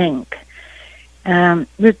the sink. It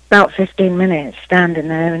was about 15 minutes standing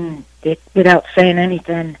there and without saying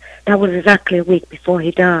anything. That was exactly a week before he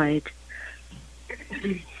died.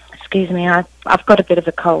 Excuse me, I've got a bit of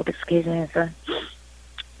a cold. Excuse me, I've got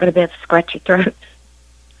a bit of a scratchy throat.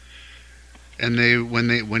 And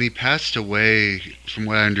when he passed away, from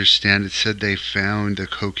what I understand, it said they found the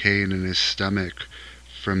cocaine in his stomach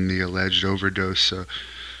from the alleged overdose. So,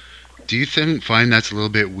 do you find that's a little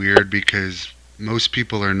bit weird, because most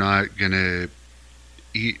people are not gonna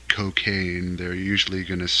eat cocaine? They're usually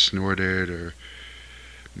gonna snort it or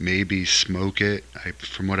maybe smoke it.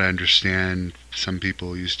 From what I understand, some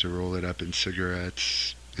people used to roll it up in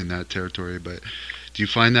cigarettes in that territory. But do you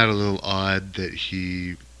find that a little odd that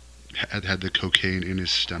he had the cocaine in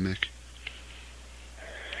his stomach?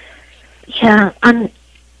 Yeah, I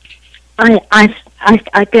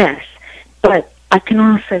guess, but I can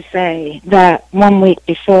also say that one week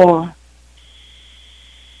before,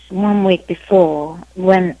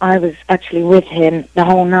 when I was actually with him the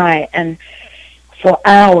whole night, and for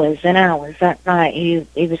hours and hours that night, he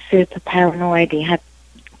was super paranoid. He had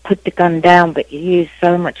put the gun down, but he used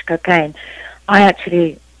so much cocaine. I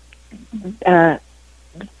actually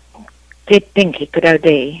did think he could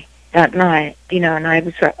OD that night, and I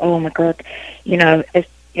was like, oh my God, he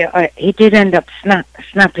did end up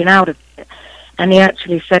snapping out of it, and he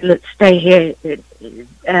actually said, look, stay here,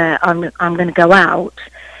 I'm going to go out,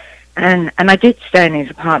 and I did stay in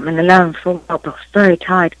his apartment alone for a while, but I was very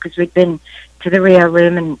tired because we'd been to the Rio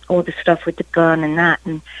room and all the stuff with the gun and that,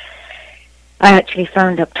 and I actually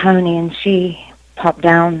phoned up Tony, and she popped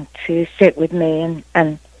down to sit with me,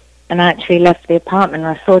 and I actually left the apartment.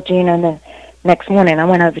 I saw Gino the next morning. I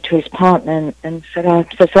went over to his apartment and said, "Oh, I'm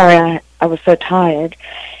so sorry, I was so tired."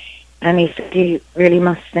 And he said, "You really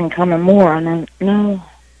must think I'm a moron." And no,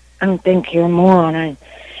 I don't think you're a moron.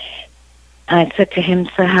 I said to him,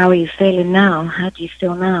 "So how are you feeling now? How do you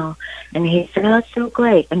feel now?" And he said, "Oh, I feel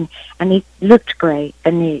great." And he looked great,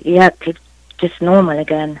 and he acted just normal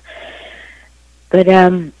again. But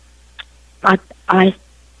I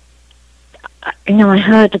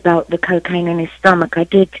heard about the cocaine in his stomach.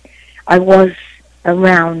 I was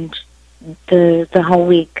around the whole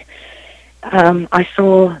week. I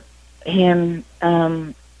saw him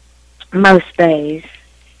most days,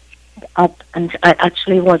 and I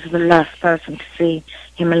actually was the last person to see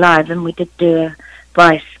him alive, and we did do a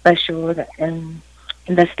Vice special that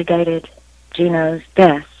investigated Gino's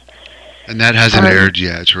death. And that hasn't aired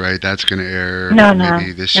yet, right? That's going to air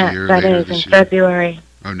maybe this year, that later is this in year? February.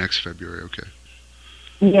 Oh, next February, okay.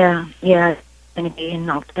 Yeah, it's going to be in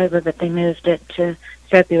October, but they moved it to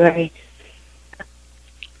February.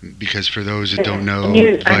 Because for those that don't know,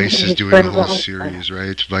 knew Vice is his doing a friend whole also. series,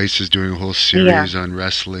 right? Vice is doing a whole series on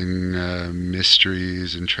wrestling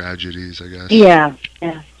mysteries and tragedies, I guess. Yeah,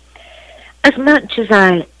 yeah. As much as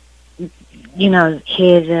I,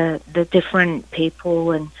 hear the different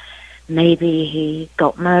people and maybe he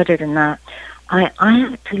got murdered and that, I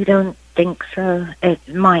actually don't think so. It's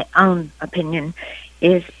my own opinion,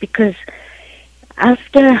 is because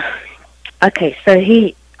after, okay, so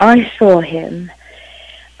I saw him,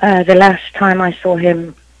 the last time I saw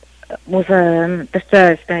him was the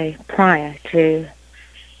Thursday prior to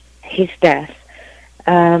his death,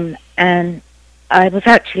 and I was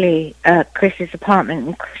actually at Chris's apartment,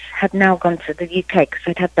 and Chris had now gone to the UK because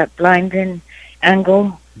I'd had that blinding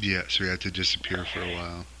angle. Yeah, so he had to disappear for a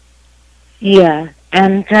while. Yeah,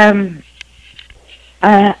 and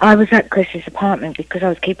I was at Chris's apartment because I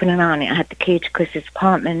was keeping an eye on it. I had the key to Chris's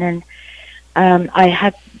apartment, and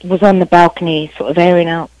was on the balcony sort of airing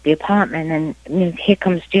out the apartment, and here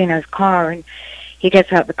comes Gino's car, and he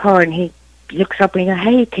gets out the car and he looks up and he goes,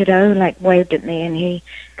 "Hey kiddo," like waved at me, and he,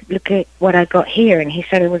 "Look at what I got here," and he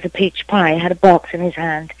said it was a peach pie. He had a box in his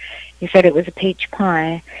hand. He said it was a peach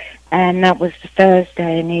pie, and that was the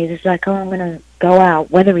Thursday, and he was like, "Oh, I'm going to go out."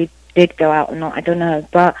 Whether he did go out or not, I don't know,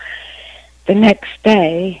 but the next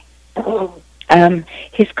day,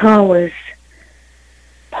 his car was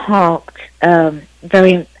parked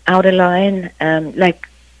very out of line, like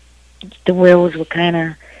the wheels were kind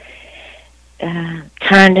of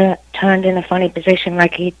turned in a funny position,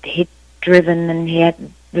 like he'd driven and he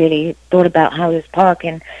hadn't really thought about how he was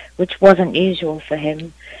parking, which wasn't usual for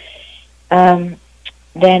him.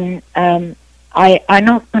 Then I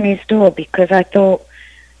knocked on his door because I thought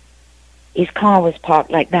his car was parked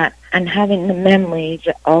like that, and having the memories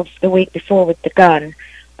of the week before with the gun,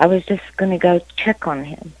 I was just going to go check on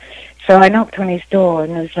him. So I knocked on his door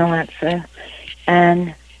and there was no answer,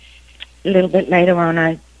 and a little bit later on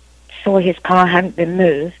I saw his car hadn't been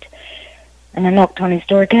moved, and I knocked on his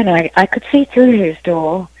door again. I could see through his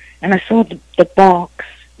door, and I saw the box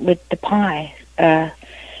with the pie.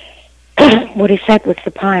 What he said was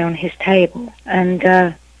the pie on his table,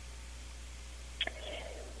 and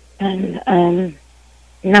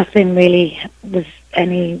nothing really was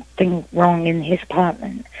anything wrong in his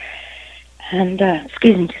apartment. And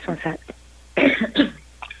excuse me, just one sec.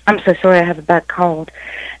 I'm so sorry, I have a bad cold.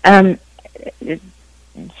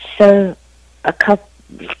 So a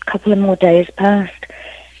couple of more days passed.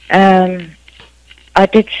 I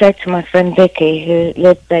did say to my friend Vicky, who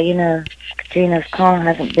lived there, Gina's car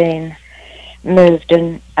hasn't been moved,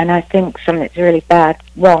 and I think something's really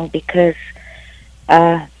wrong, because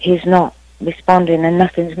he's not responding and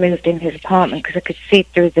nothing's moved in his apartment, because I could see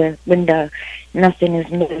through the window. Nothing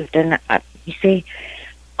has moved, and you see,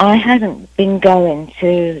 I hadn't been going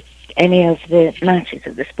to any of the matches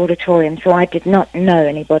at the Sportatorium, so I did not know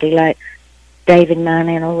anybody like David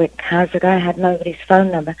Manning or Rick Hazard. I had nobody's phone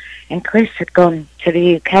number, and Chris had gone to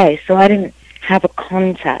the UK, so I didn't have a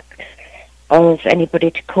contact of anybody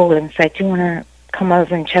to call and say, "Do you want to come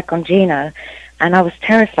over and check on Gino?" And I was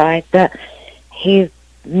terrified that he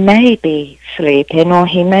may be sleeping, or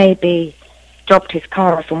he may be dropped his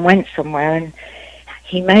car off and went somewhere, and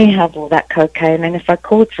he may have all that cocaine, and if I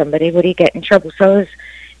called somebody, would he get in trouble? So it was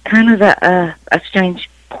kind of a strange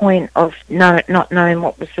point of not knowing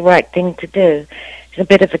what was the right thing to do. It's a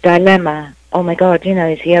bit of a dilemma. Oh my God,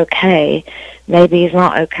 is he okay? Maybe he's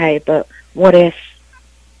not okay, but what if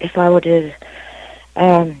I were to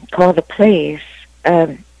call the police,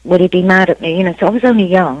 would he be mad at me? So I was only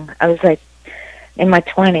young. I was like in my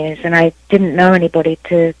 20s, and I didn't know anybody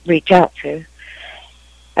to reach out to.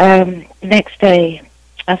 Next day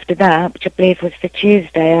after that, which I believe was the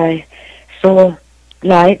Tuesday, I saw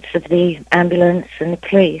lights of the ambulance and the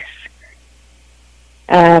police.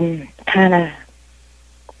 Kind of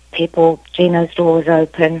people, Gino's door was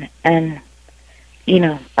open, and,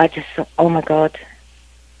 I just thought, oh my God.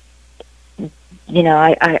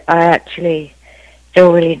 I actually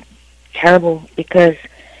feel really terrible, because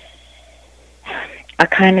I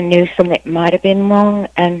kind of knew something might have been wrong,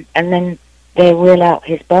 and then they wheel out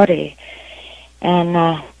his body, and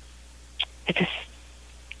it just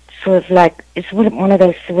sort of like, it's one of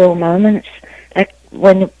those surreal moments, like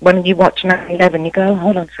when you watch 9/11, you go,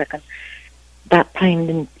 hold on a second, that plane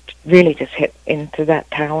didn't really just hit into that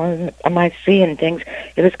tower, am I seeing things?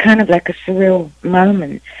 It was kind of like a surreal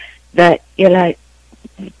moment that you're like,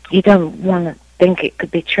 you don't want to think it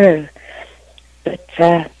could be true. But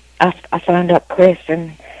I phoned up Chris,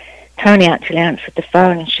 and Tony actually answered the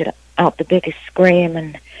phone and shut out the biggest scream,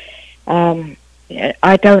 and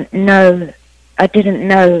I don't know I didn't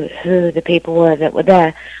know who the people were that were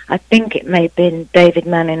there. I think it may have been David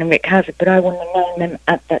Manning and Rick Hazard, but I wouldn't have known them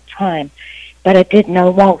at that time. But I did know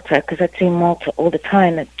Walter, because I'd seen Walter all the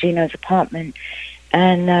time at Gino's apartment.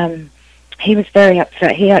 And he was very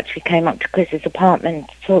upset. He actually came up to Chris's apartment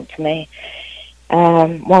to talk to me.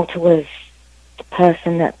 Walter was the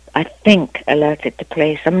person that I think alerted the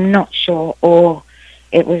police. I'm not sure, or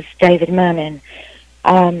it was David Manning.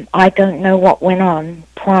 I don't know what went on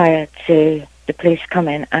prior to the police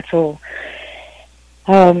coming at all.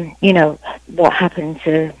 You know, what happened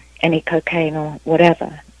to any cocaine or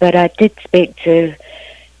whatever. But I did speak to,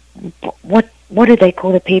 what do they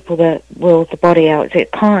call the people that ruled the body out? Is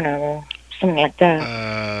it coroner or something like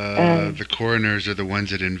that? The coroners are the ones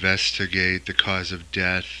that investigate the cause of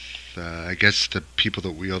death. I guess the people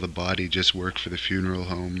that wheel the body just work for the funeral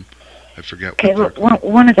home. I forget what they're called.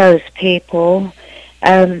 One of those people,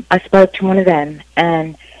 I spoke to one of them,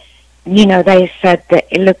 and, you know, they said that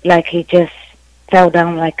it looked like he just fell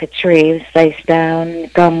down like a tree. He was face down, the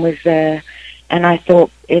gun was there, and I thought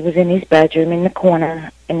it was in his bedroom, in the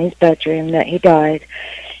corner, in his bedroom, that he died.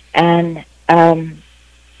 And,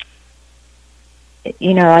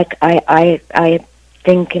 you know, I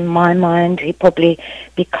think in my mind he probably,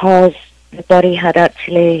 because the body had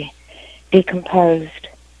actually decomposed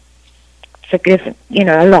a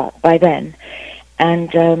lot by then,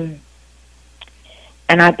 and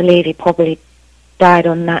I believe he probably died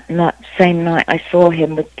on that same night I saw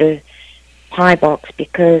him with the pie box,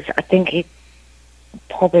 because I think he'd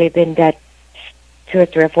probably been dead 2 or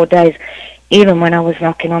 3 or 4 days, even when I was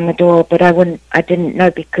knocking on the door. But I didn't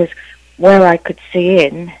know, because where I could see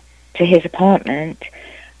in to his apartment,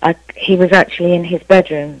 he was actually in his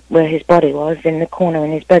bedroom, where his body was, in the corner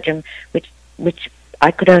in his bedroom, which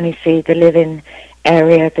I could only see the living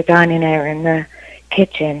area, the dining area, and the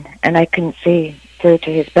kitchen, and I couldn't see through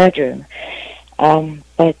to his bedroom.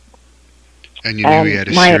 But and you knew he had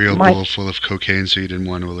a cereal bowl full of cocaine, so you didn't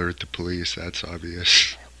want to alert the police. That's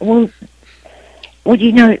obvious. Well,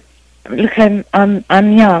 you know, look, I'm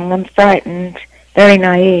young, I'm frightened, very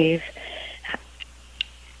naive.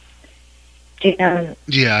 You know.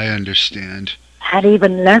 Yeah, I understand. Had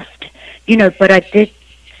even left, you know, but I did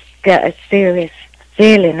get a serious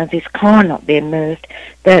feeling of his car not being moved,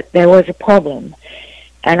 that there was a problem.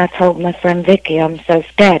 And I told my friend Vicky, I'm so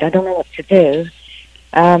scared, I don't know what to do.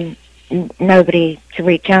 Nobody to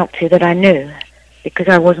reach out to that I knew, because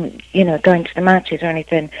I wasn't, you know, going to the matches or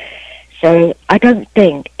anything. So I don't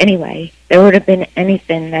think, anyway, there would have been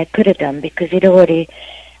anything they could have done, because he'd already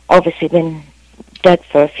obviously been dead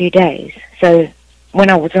for a few days. So when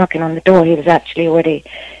I was knocking on the door, he was actually already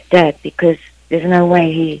dead, because there's no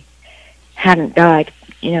way he hadn't died,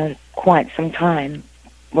 you know, quite some time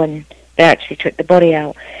when they actually took the body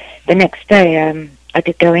out. The next day, I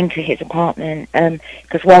did go into his apartment,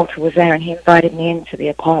 because Walter was there, and he invited me into the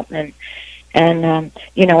apartment. And,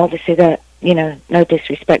 you know, obviously that, you know, no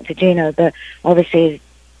disrespect to Gino, but obviously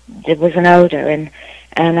there was an odor,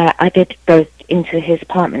 and I did go into his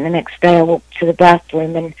apartment the next day. I walked to the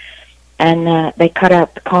bathroom, and they cut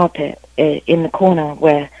out the carpet in the corner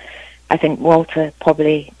where I think Walter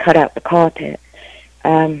probably cut out the carpet,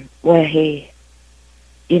 where he,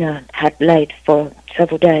 you know, had laid for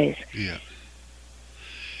several days. Yeah.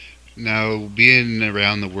 Now, being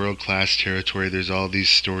around the world-class territory, there's all these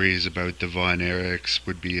stories about the Von Erichs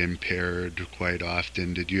would be impaired quite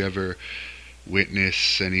often. Did you ever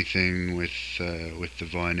witness anything with the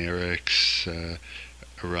Von Erichs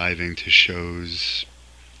arriving to shows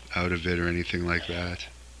out of it or anything like that?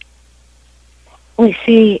 Well,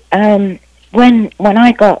 see, when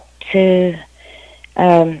I got to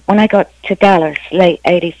Dallas, late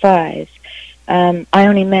 '85, I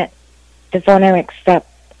only met the Von Erichs that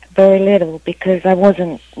very little, because I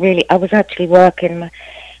was actually working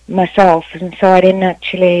myself, and so I didn't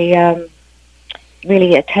actually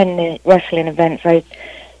really attend the wrestling events. I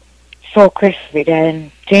saw Chris every day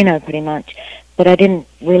and Gino pretty much, but I didn't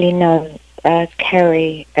really know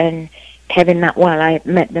Kerry and Kevin that well. I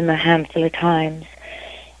met them a handful of times.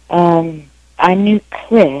 I knew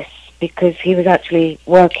Chris because he was actually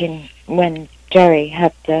working when Jerry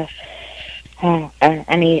had the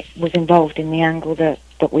and he was involved in the angle that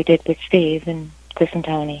we did with Steve and Chris and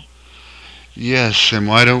Tony. Yes, and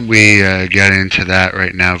why don't we get into that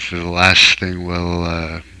right now? For the last thing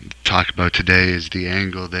we'll talk about today is the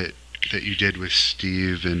angle that you did with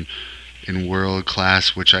Steve in World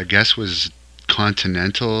Class, which I guess was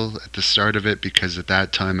Continental at the start of it, because at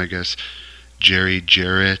that time I guess Jerry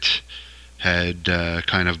Jarrett had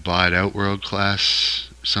kind of bought out World Class,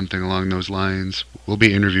 something along those lines. We'll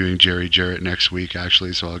be interviewing Jerry Jarrett next week,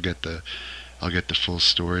 actually, so I'll get the I'll get the full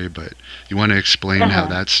story. But you want to explain how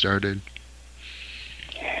that started?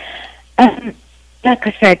 Like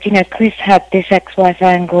I said, Chris had this ex-wife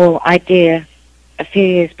angle idea a few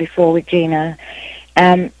years before with Gina.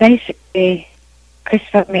 Basically, Chris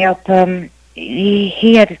phoned me up.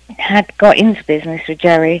 He had got into business with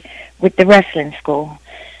Jerry with the wrestling school.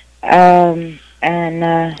 And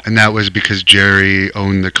that was because Jerry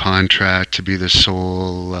owned the contract to be the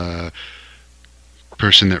sole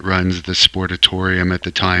person that runs the sportatorium at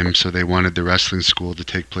the time, so they wanted the wrestling school to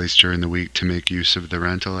take place during the week to make use of the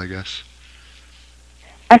rental, I guess.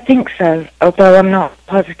 I think so, although I'm not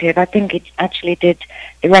positive. I think it actually did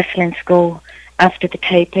the wrestling school after the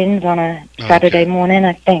tapings on a Saturday morning,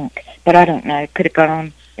 I think. But I don't know. It could have gone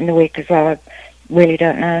on in the week as well. I really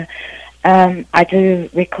don't know. I do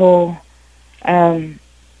recall Chris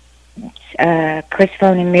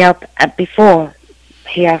phoning me up before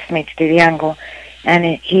he asked me to do the angle, and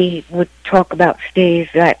he would talk about Steve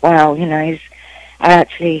like, wow, I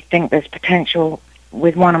actually think there's potential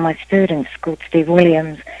with one of my students called Steve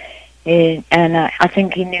Williams, and I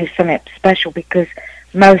think he knew something special because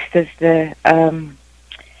most of the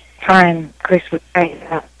time Chris would say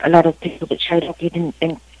that a lot of people that showed up he didn't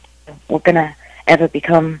think were going to ever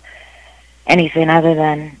become anything other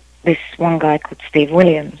than this one guy called Steve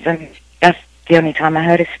Williams, and that's the only time I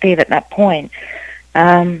heard of Steve at that point.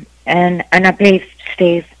 And I believe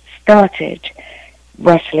Steve started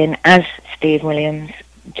wrestling as Steve Williams,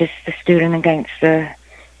 just the student against the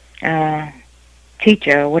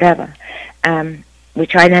teacher or whatever,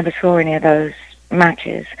 which I never saw any of those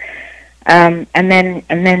matches. And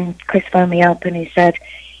then Chris phoned me up and he said,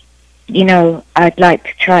 I'd like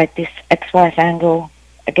to try this ex-wife angle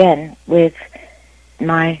again with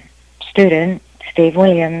my student, Steve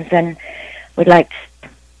Williams, and would like to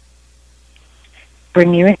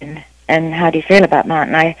bring you in. And how do you feel about that?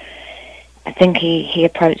 And I think he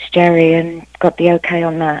approached Jerry and got the okay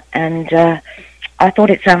on that. And I thought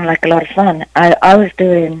it sounded like a lot of fun. I was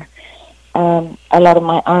doing a lot of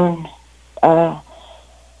my own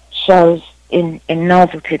shows in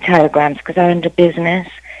novelty telegrams because I owned a business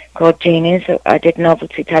called Jeanie, so I did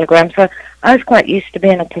novelty telegrams. So I was quite used to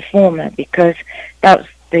being a performer because that was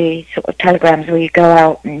the sort of telegrams where you go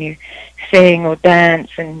out and you sing or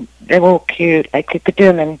dance, and they're all cute. Like you could do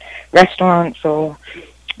them in restaurants or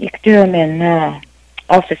you could do them in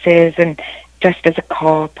offices and dressed as a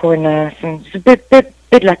cop or a nurse, and it's a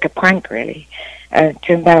bit like a prank really, to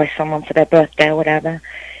embarrass someone for their birthday or whatever.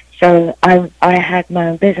 So I had my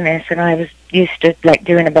own business and I was used to like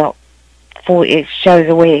doing about 40 shows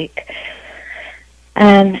a week,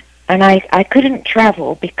 and I couldn't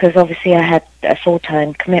travel because obviously I had a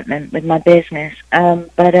full-time commitment with my business.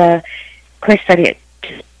 But Chris said it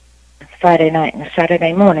Friday night and a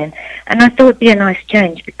Saturday morning, and I thought it'd be a nice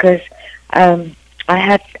change because I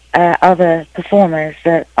had other performers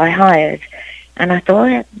that I hired, and I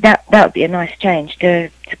thought that would be a nice change to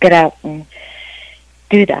get out and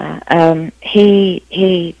do that.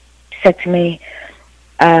 He said to me,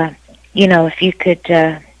 if you could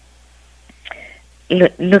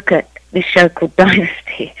look at this show called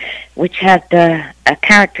Dynasty, which had a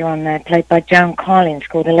character on there played by Joan Collins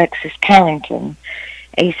called Alexis Carrington.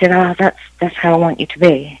 And he said, that's how I want you to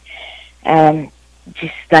be.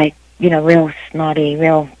 Just like, real snotty,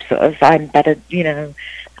 real sort of, I'm better,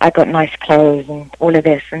 I got nice clothes and all of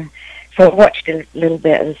this. And so I watched a little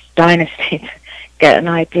bit of Dynasty to get an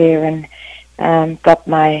idea, and got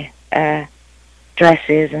my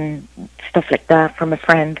dresses and stuff like that from a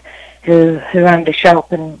friend who owned a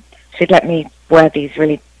shop, and she'd let me wear these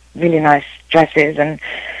really, really nice dresses.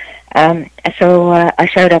 And so I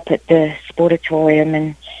showed up at the sportatorium,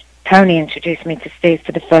 and Tony introduced me to Steve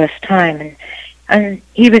for the first time, and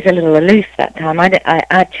he was a little aloof that time.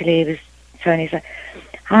 Tony's like,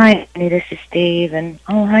 hi, Annie, this is Steve, and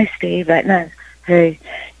oh, hi, Steve, like, no, hey.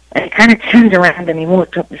 And he kind of turned around and he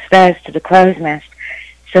walked up the stairs to the crow's nest.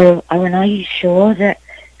 So I went, are you sure that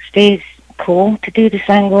Steve's cool to do this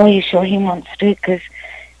angle? Are you sure he wants to? Because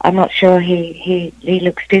I'm not sure he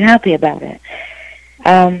looks too happy about it.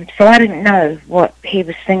 So I didn't know what he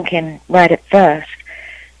was thinking right at first.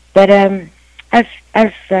 But as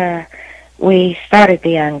we started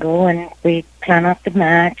the angle and we planned out the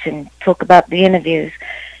match and talk about the interviews,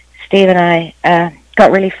 Steve and I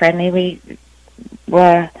got really friendly. We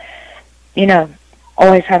were,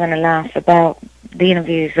 always having a laugh about the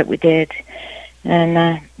interviews that we did,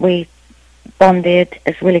 and we bonded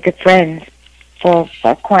as really good friends for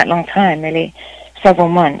quite a long time, really, several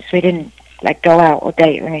months. We didn't go out or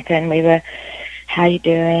date or anything. We were, how you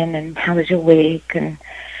doing, and how was your week, and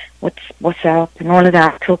what's up, and all of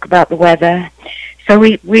that. Talk about the weather. So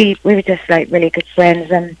we were just like really good friends,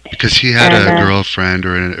 and because he had a girlfriend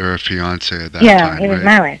or a fiance at that time. Yeah, he was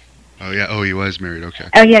married. Oh yeah, oh he was married. Okay.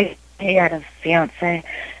 Oh yeah, he had a fiance,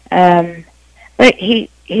 but he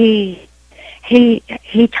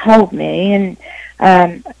told me, and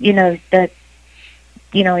you know, that,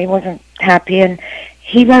 you know, he wasn't happy, and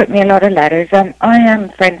he wrote me a lot of letters. I am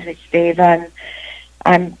friends with Steve.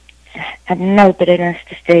 I'm have no bitterness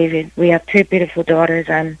to Steve. We have two beautiful daughters.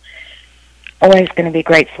 I'm always going to be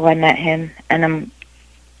grateful I met him, and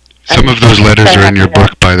some of those letters are in your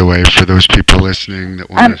book, by the way, for those people listening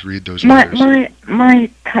that want to read those letters.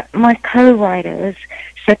 My co-writers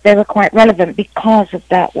said they were quite relevant because of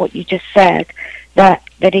that, what you just said, that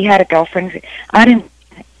he had a girlfriend. I didn't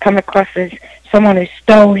come across as someone who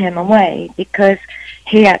stole him away, because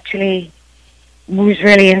he actually was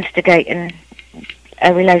really instigating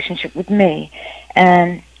a relationship with me,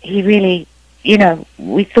 and he really, you know,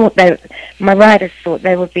 my writers thought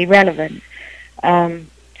they would be relevant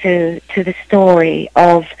to the story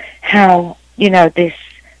of how, you know, this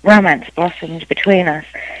romance blossomed between us.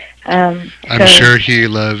 I'm sure he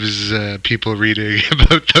loves people reading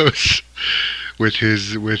about those with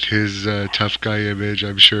his tough guy image.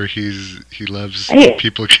 I'm sure he loves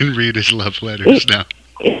people can read his love letters now.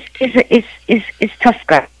 It's tough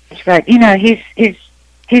guy, but you know, he's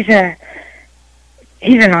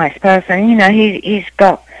a nice person. You know, he's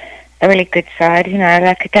got a really good side. You know,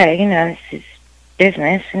 like I say, you know, it's his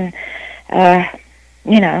business, and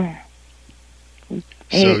you know,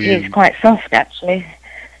 he's quite soft, actually.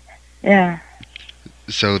 Yeah.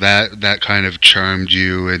 So that kind of charmed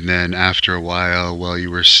you, and then after a while you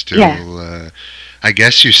were still, I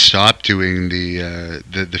guess you stopped doing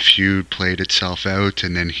the feud played itself out,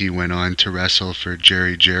 and then he went on to wrestle for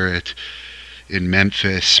Jerry Jarrett in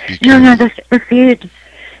Memphis. No, the feud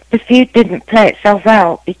didn't play itself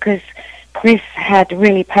out, because Chris had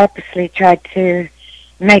really purposely tried to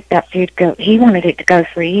make that feud go. He wanted it to go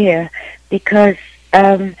for a year, because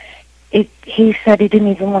he said he didn't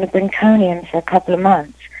even want to bring Tony in for a couple of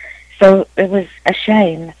months. So it was a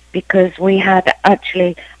shame, because we had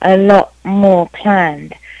actually a lot more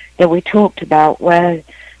planned that we talked about, where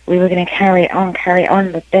we were going to carry it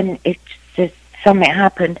on, but then it just, something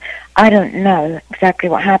happened. I don't know exactly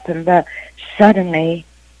what happened, but suddenly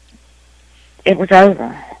it was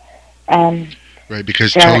over. Right,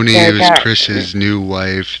 because Tony was Chris's new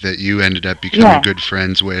wife that you ended up becoming good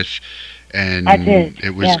friends with, and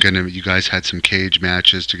it was gonna. You guys had some cage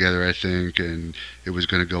matches together, I think, and it was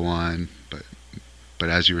gonna go on. But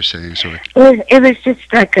as you were saying, sorry. It was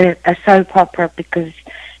just like a soap opera, because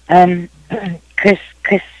Chris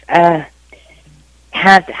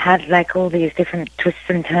had like all these different twists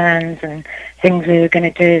and turns and things we were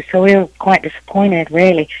going to do, so we were quite disappointed,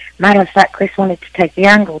 really. Matter of fact, Chris wanted to take the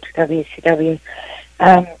angle to WCW.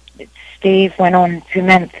 Steve went on to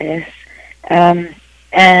Memphis, and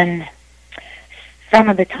some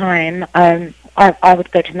of the time I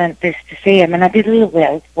would go to Memphis to see him, and I did a little bit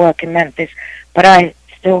of work in Memphis, but I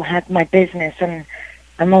still had my business and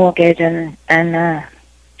a mortgage and a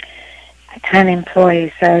 10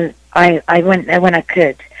 employees, so I went there when I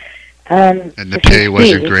could. And the pay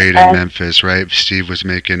wasn't great in Memphis, right? Steve was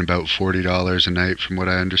making about $40 a night, from what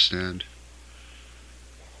I understand.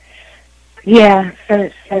 Yeah, so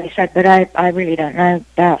he said, but I really don't know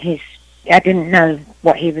about I didn't know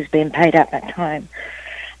what he was being paid at that time.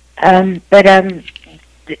 But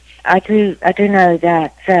I do know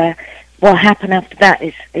that what happened after that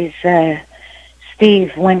is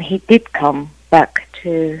Steve, when he did come back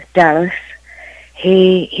to Dallas,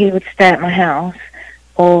 he would stay at my house,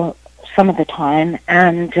 or some of the time,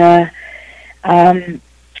 and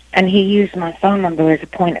he used my phone number as a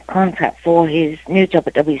point of contact for his new job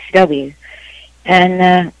at WCW.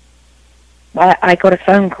 And I got a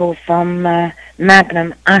phone call from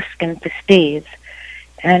Magnum asking for Steve,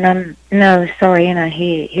 and no, sorry, you know,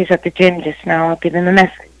 he's at the gym just now. I'll give him a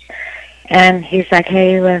message. And he's like,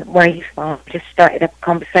 hey, where are you from? Just started up a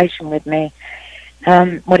conversation with me.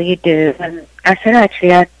 What do you do? And I said,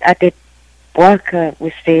 actually, I did work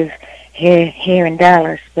with Steve here in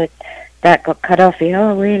Dallas, but that got cut off.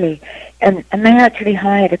 Oh, really? And they actually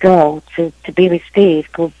hired a girl to be with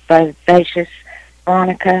Steve called Vivacious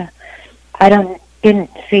Veronica. I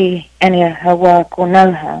didn't see any of her work or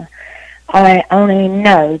know her. I only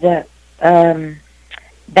know that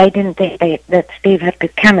they didn't think that Steve had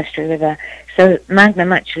good chemistry with her. So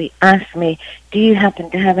Magnum actually asked me, do you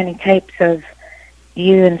happen to have any tapes of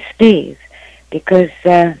you and Steve? Because,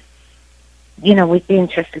 you know, we'd be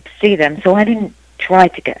interested to see them. So I didn't try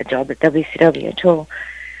to get a job at WCW at all.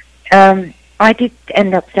 I did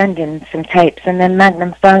end up sending some tapes, and then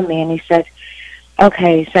Magnum phoned me and he said,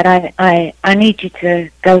 okay, he said, I need you to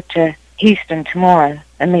go to Houston tomorrow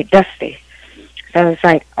and meet Dusty. So I was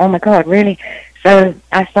like, oh my God, really? So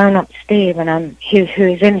I phoned up Steve, and who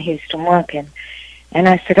is in Houston working, and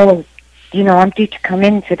I said, oh, I'm due to come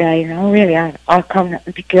in today. And, oh, really? I'll come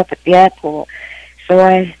and pick you up at the airport. So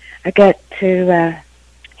I get to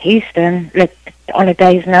Houston like on a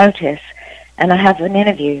day's notice, and I have an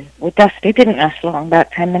interview with Dusty. It didn't last long,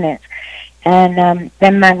 about 10 minutes. And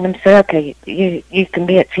then Magnum said, okay, you can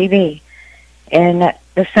be at TV in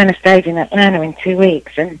the center stage in Atlanta in 2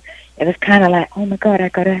 weeks. And it was kind of like, oh my God, I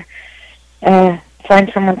got to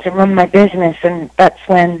find someone to run my business. And that's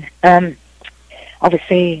when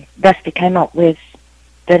obviously Dusty came up with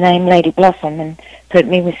the name Lady Blossom and put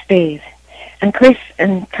me with Steve. And Chris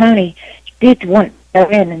and Tony did want to go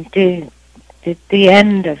in and do the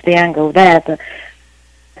end of the angle there, but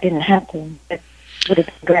it didn't happen. It would have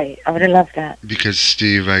been great. I would have loved that. Because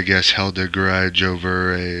Steve, I guess, held a grudge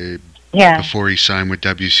over Yeah. before he signed with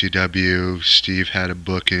WCW, Steve had a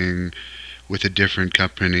booking with a different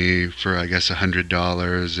company for, I guess,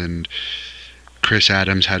 $100, and Chris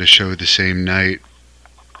Adams had a show the same night,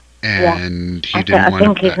 and he didn't want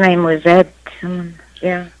to... I think his name was Ed.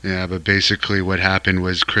 Yeah. Yeah, but basically what happened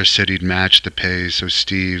was Chris said he'd match the pay, so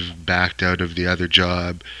Steve backed out of the other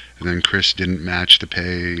job, and then Chris didn't match the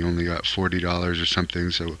pay. He only got $40 or something,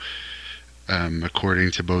 so according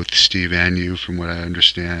to both Steve and you, from what I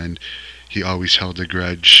understand, he always held a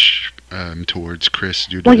grudge towards Chris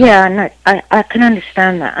due to Well, that. yeah, no, I can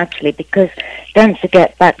understand that, actually, because don't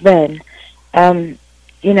forget, back then, $100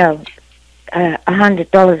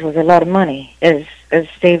 was a lot of money, as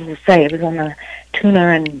Steve will say. It was on a tuna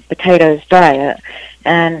and potatoes diet,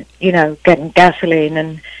 and getting gasoline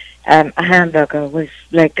and a hamburger was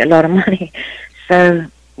like a lot of money. So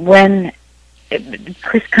when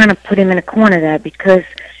Chris kind of put him in a corner there, because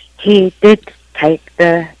he did take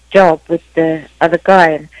the job with the other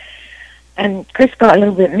guy, and Chris got a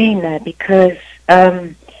little bit mean there, because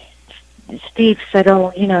Steve said,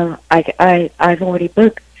 oh, I've already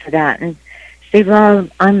booked for that, and Steve,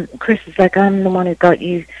 Chris is like, I'm the one who got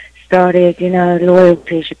you started,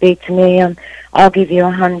 loyalty should be to me, I'll give you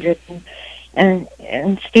 100. And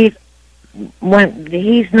Steve,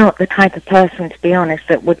 he's not the type of person, to be honest,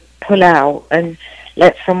 that would pull out and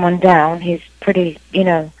let someone down. He's pretty,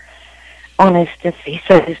 honest if he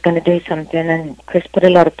says he's going to do something, and Chris put a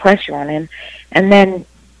lot of pressure on him. And then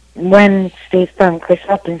when Steve phoned Chris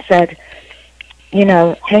up and said,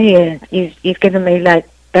 hey, you've given me like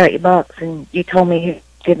 $30 and you told me you'd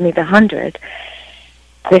give me the 100.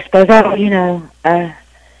 Chris goes, oh,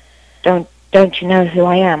 don't you know who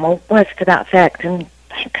I am? Or words to that effect, and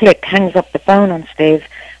click, hangs up the phone on Steve,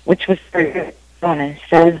 which was very honest.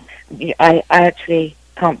 So I actually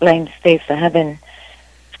can't blame Steve for having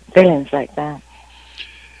feelings like that.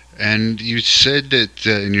 And you said that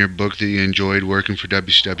in your book that you enjoyed working for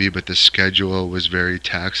WCW, but the schedule was very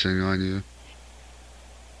taxing on you?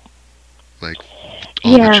 Like,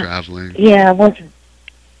 all the traveling? Yeah, it wasn't.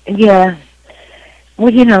 Yeah.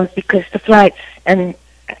 Well, because the flights, and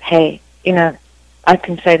hey, I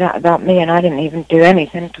can say that about me, and I didn't even do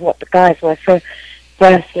anything to what the guys were. So,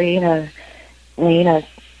 firstly, the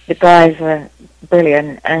guys were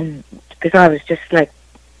brilliant, and because I was just like,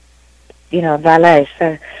 valet,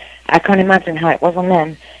 so I can't imagine how it was on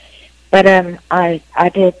them. But I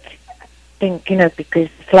did think, because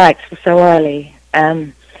the flights were so early,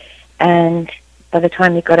 and by the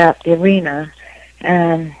time you got out the arena,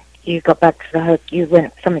 you got back to the hotel, you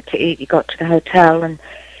went something to eat, you got to the hotel, and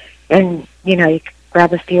you could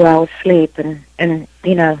grab a few hours sleep, and I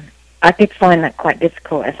did find that quite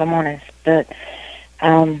difficult, if I'm honest. But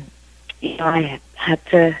I had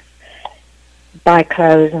to buy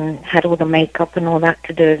clothes and had all the makeup and all that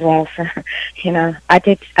to do as well. So I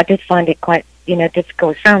did find it quite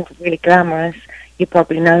difficult. It sounds really glamorous. You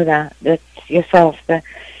probably know that yourself, but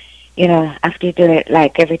after you do it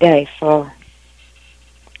like every day for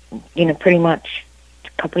pretty much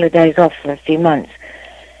a couple of days off for a few months,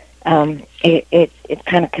 it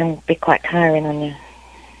kind of can be quite tiring on you.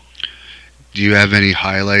 Do you have any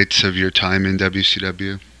highlights of your time in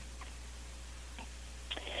WCW?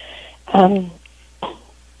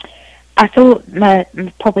 I thought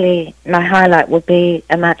probably my highlight would be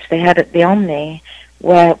a match they had at the Omni,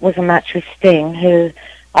 where it was a match with Sting, who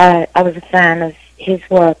I was a fan of his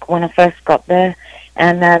work when I first got there,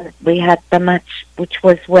 and we had the match which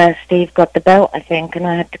was where Steve got the belt, I think, and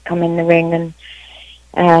I had to come in the ring,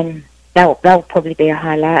 and that would probably be a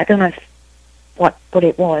highlight. I don't know what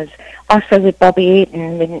it was. Also with Bobby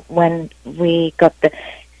Eaton, when we got the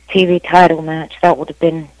TV title match, that would have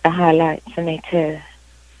been a highlight for me too.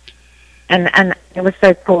 And it was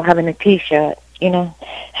so cool having a T-shirt, you know.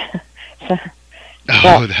 So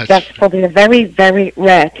Oh, that's probably a very, very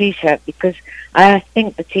rare T-shirt, because I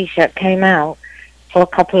think the T-shirt came out for a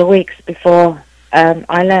couple of weeks before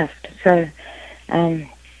I left. So I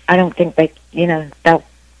don't think they, you know, that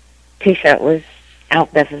T-shirt was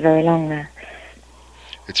out there for very long there.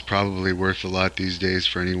 It's probably worth a lot these days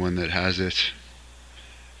for anyone that has it.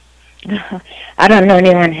 I don't know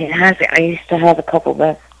anyone who has it. I used to have a couple,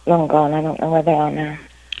 but long gone. I don't know where they are now.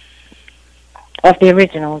 Of the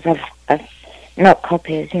originals, I've not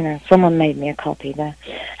copies, you know. Someone made me a copy there.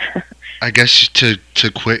 I guess to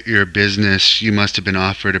quit your business, you must have been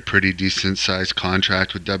offered a pretty decent sized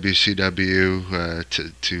contract with WCW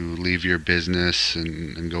to leave your business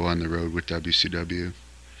and go on the road with WCW.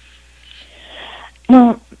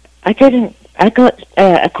 Well, I didn't. I got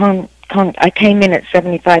I came in at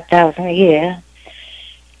 75,000 a year,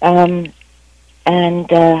 and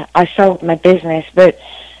I sold my business. But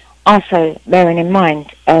also bearing in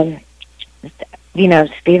mind, you know,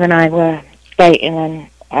 Steve and I were dating,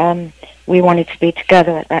 and we wanted to be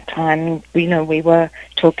together at that time. You know, we were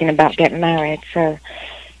talking about getting married, so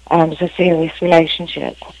it was a serious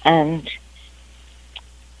relationship, and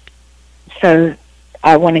so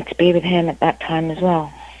I wanted to be with him at that time as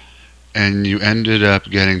well. And you ended up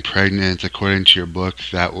getting pregnant, according to your book.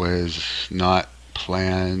 That was not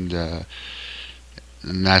planned, and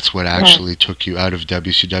that's what actually took you out of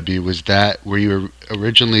WCW. Were you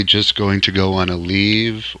originally just going to go on a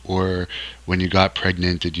leave, or when you got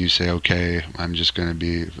pregnant, did you say, okay, I'm just going to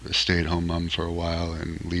be a stay-at-home mom for a while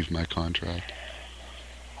and leave my contract?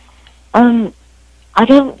 I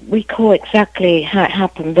don't recall exactly how it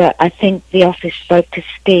happened, but I think the office spoke to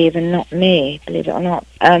Steve and not me, believe it or not.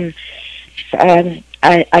 I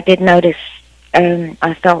did notice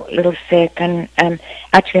I felt a little sick, and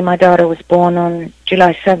actually my daughter was born on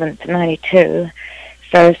July 7th, 92,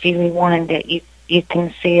 so if you rewind it, you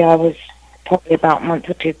can see I was probably about a month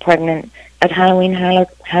or two pregnant at Halloween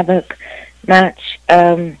Havoc match,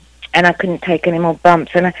 and I couldn't take any more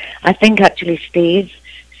bumps, and I think actually Steve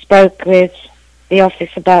spoke with the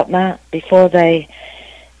office about that before they,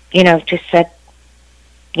 you know, just said,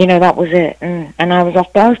 you know, that was it, and I was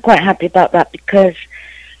off. But I was quite happy about that because,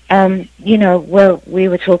 you know, well, we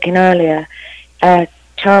were talking earlier,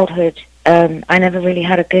 childhood, I never really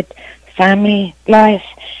had a good family life,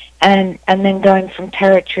 and then going from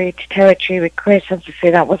territory to territory with Chris, obviously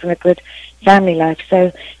that wasn't a good family life.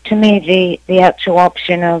 So to me, the actual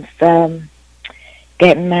option of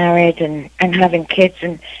getting married and having kids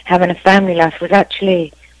and having a family life was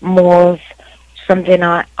actually more of something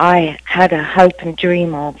I had a hope and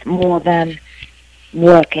dream of, more than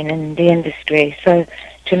working in the industry. So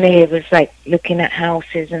to me, it was like looking at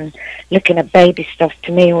houses and looking at baby stuff.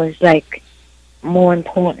 To me, was like more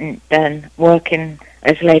important than working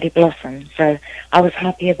as Lady Blossom. So I was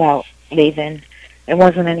happy about leaving. It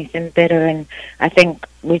wasn't anything bitter, and I think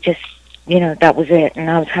we just, you know, that was it, and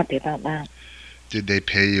I was happy about that. Did they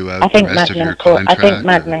pay you out the rest of your contract? I think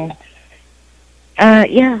Magnum.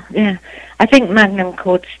 Yeah. I think Magnum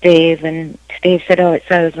called Steve, and Steve said, "Oh,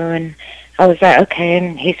 it's over," and I was like, "Okay,"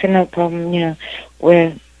 and he said, "No problem. You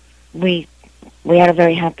know, we had a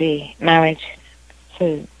very happy marriage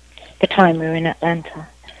for the time we were in Atlanta."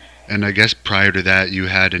 And I guess prior to that, you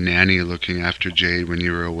had a nanny looking after Jade when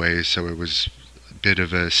you were away, so it was a bit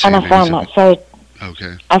of a savings. And I found that so.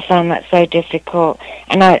 Okay. I found that so difficult,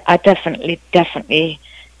 and I definitely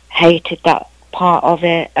hated that part of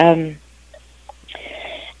it.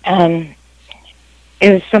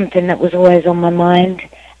 It was something that was always on my mind,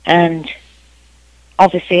 and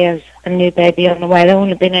obviously as a new baby on the way, there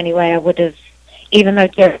wouldn't have been any way I would have, even though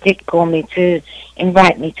Jerry did call me to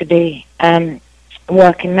invite me to be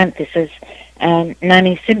work in Memphis as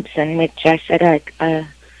Nanny Simpson, which I said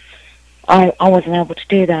I wasn't able to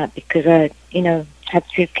do that because I, you know, had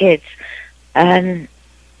 2 kids. And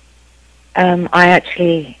I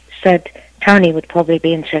actually said Tony would probably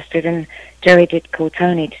be interested, and Jerry did call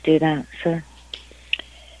Tony to do that. So.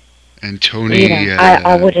 And Tony, you know,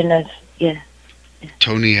 I wouldn't have. Yeah.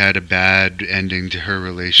 Tony had a bad ending to her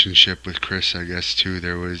relationship with Chris, I guess, too.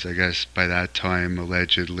 There was, I guess, by that time,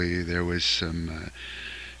 allegedly, there was some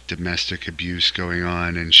domestic abuse going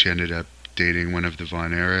on, and she ended up dating one of the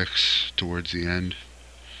Von Erichs towards the end.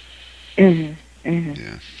 Mhm. Mhm.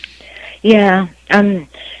 Yeah. Yeah.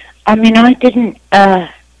 I mean, I didn't.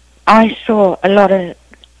 I saw a lot of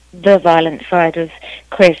the violent side of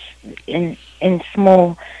Chris in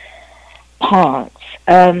small parts,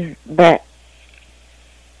 but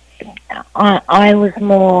I was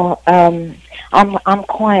more. I'm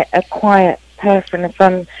quite a quiet person. If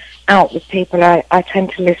I'm out with people, I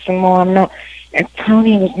tend to listen more. I'm not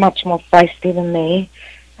Tony was much more feisty than me.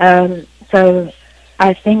 So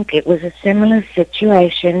I think it was a similar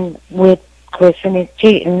situation with Chris and his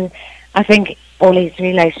cheating. I think all his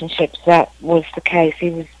relationships, that was the case. He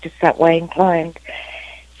was just that way inclined.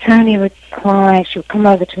 Tony would cry. She would come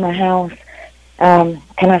over to my house. Can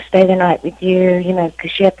I stay the night with you? You know,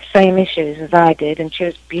 because she had the same issues as I did, and she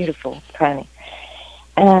was beautiful, Tony.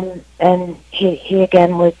 And he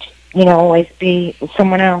again would, you know, always be with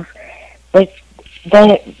someone else. But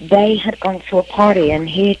they had gone to a party, and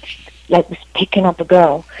he like was picking up a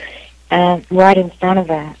girl, right in front of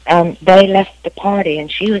her. They left the party,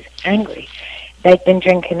 and she was angry. They'd been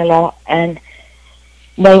drinking a lot, and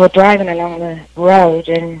they were driving along the road,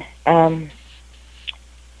 and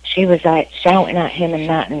she was like shouting at him and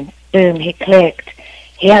that, and boom, he clicked.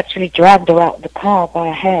 He actually dragged her out of the car by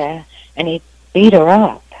her hair, and he beat her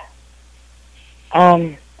up.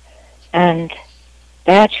 And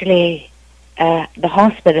they actually, the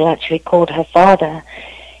hospital actually called her father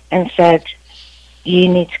and said, you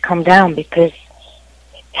need to come down because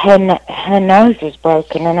her nose was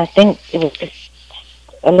broken, and I think it was just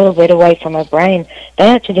a little bit away from her brain. They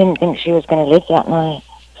actually didn't think she was going to live that night.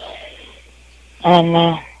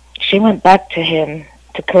 And she went back to him,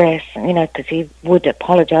 to Chris, you know, because he would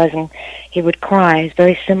apologize and he would cry. It's a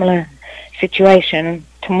very similar situation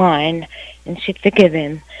to mine, and she'd forgive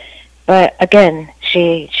him. But again,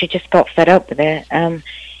 she just got fed up with it.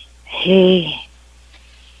 He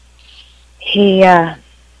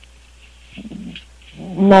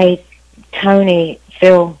made Tony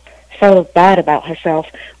feel so bad about herself,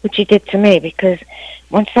 which he did to me, because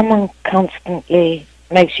when someone constantly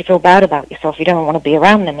makes you feel bad about yourself, you don't want to be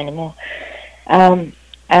around them anymore.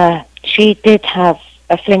 She did have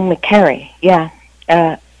a fling with Kerry, yeah.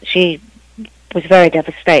 She was very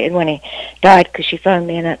devastated when he died, because she phoned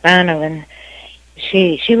me in Atlanta, and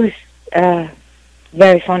she was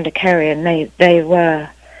very fond of Kerry, and they were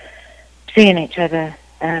seeing each other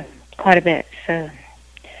quite a bit, so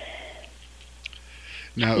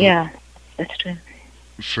now, yeah, that's true.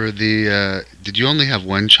 For the, did you only have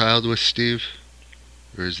one child with Steve?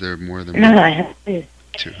 Or is there more than No, one? I have two.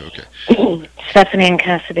 Two, okay. Stephanie and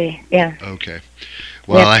Cassidy, yeah. Okay.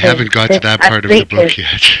 Well, I haven't got to that part of the book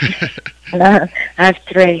yet. No, I have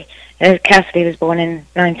three. Cassidy was born in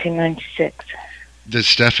 1996. Does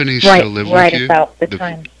Stephanie still live with you? Right about the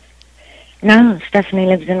time. No, Stephanie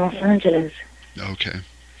lives in Los Angeles. Okay.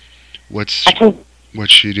 What's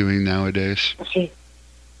she doing nowadays?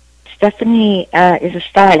 Stephanie is a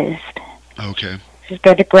stylist. Okay. She's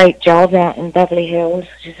got a great job out in Beverly Hills.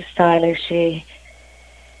 She's a stylist. She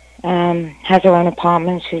has her own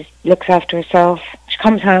apartment. She looks after herself. She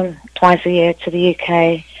comes home twice a year to the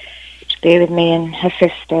UK to be with me and her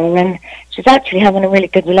sister. And she's actually having a really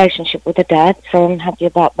good relationship with her dad, so I'm happy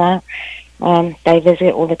about that. They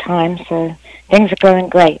visit all the time, so things are going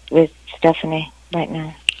great with Stephanie right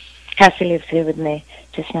now. Cassie lives here with me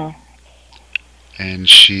just now. And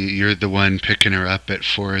you're the one picking her up at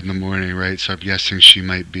 4 in the morning, right? So I'm guessing she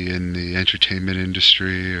might be in the entertainment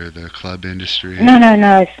industry or the club industry. No,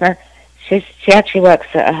 it's not. She actually works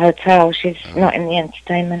at a hotel. She's not in the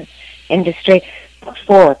entertainment industry. At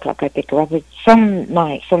 4 o'clock I pick her up. Some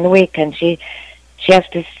nights on the weekend she has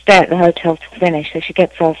to stay at the hotel to finish, so she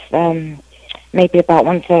gets off maybe about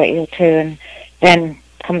 1:30 or 2, and then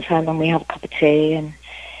comes home and we have a cup of tea. And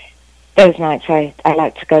those nights I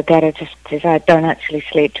like to go get her, just because I don't actually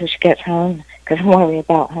sleep till she gets home, because I worry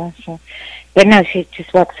about her. So, but no, she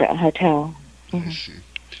just works at a hotel. Mm-hmm. I see.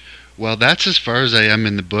 Well, that's as far as I am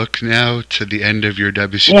in the book now, to the end of your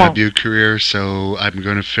WCW career. So I'm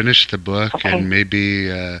going to finish the book, and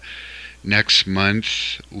maybe next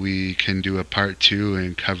month we can do a part 2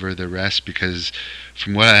 and cover the rest, because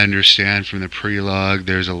from what I understand from the prelogue,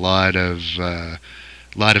 there's a lot of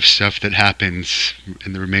stuff that happens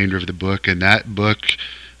in the remainder of the book. And that book,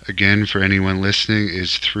 again, for anyone listening,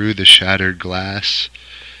 is Through the Shattered Glass,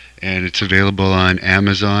 and it's available on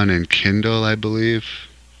Amazon and Kindle, I believe.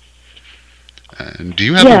 And do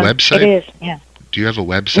you have a website? It is, yeah. Do you have a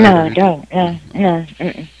website? No, I don't. No.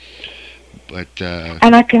 Mm-mm. But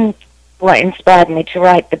and I can, what inspired me to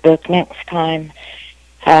write the book next time,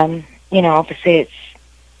 obviously it's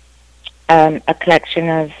a collection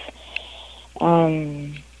of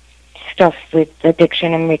stuff with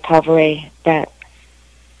addiction and recovery that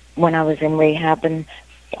when I was in rehab, and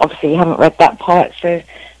obviously you haven't read that part, so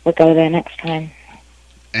we'll go there next time.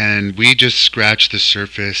 And we just scratched the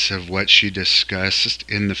surface of what she discussed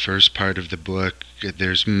in the first part of the book.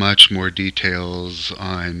 There's much more details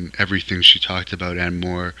on everything she talked about and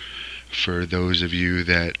more for those of you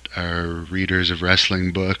that are readers of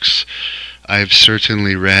wrestling books. I've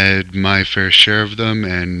certainly read my fair share of them,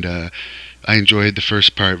 and I enjoyed the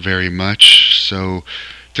first part very much. So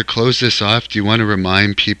to close this off, do you want to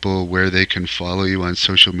remind people where they can follow you on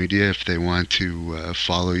social media if they want to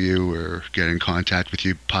follow you or get in contact with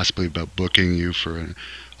you, possibly about booking you for an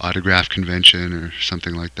autograph convention or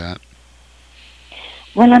something like that?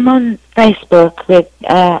 Well, I'm on Facebook with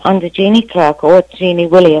under Jeanie Clarke or Jeanie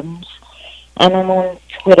Williams, and I'm on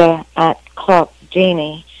Twitter at Clarke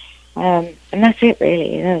Jeanie, and that's it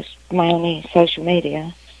really. That's my only social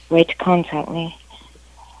media way to contact me.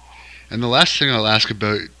 And the last thing I'll ask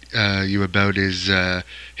about you about is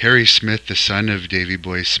Harry Smith, the son of Davey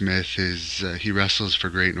Boy Smith. He wrestles for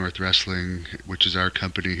Great North Wrestling, which is our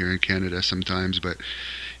company here in Canada sometimes, but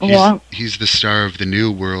he's the star of the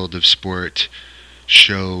new World of Sport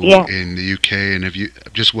show in the UK. And I'm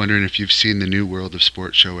just wondering if you've seen the new World of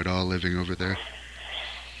Sport show at all, living over there.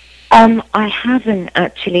 I haven't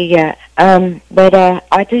actually yet, but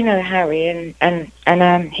I do know Harry, and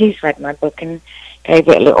he's read my book and gave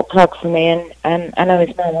it a little plug for me, and I know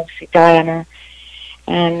his mum, obviously Diana,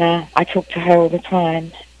 and I talk to her all the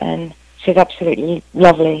time, and she's absolutely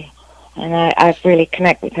lovely, and I really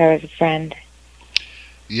connect with her as a friend.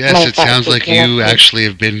 Yes, it sounds like you actually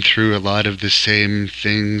have been through a lot of the same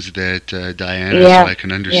things that Diana, so I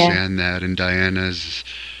can understand that, and Diana's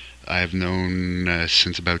I've known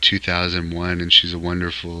since about 2001, and she's a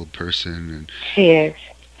wonderful person. And she is,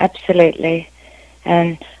 absolutely,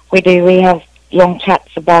 and we have long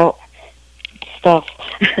chats about stuff.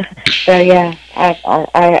 So yeah,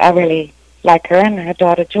 I really like her, and her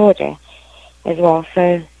daughter Georgia as well.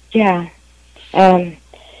 So yeah, I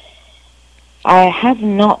have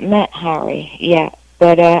not met Harry yet,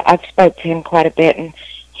 but I've spoke to him quite a bit, and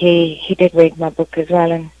he did read my book as well,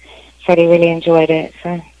 and said he really enjoyed it.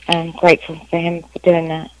 So I'm grateful for him for doing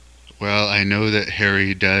that. Well, I know that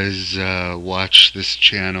Harry does watch this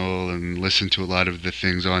channel and listen to a lot of the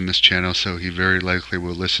things on this channel, so he very likely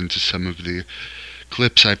will listen to some of the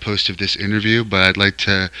clips I post of this interview. But I'd like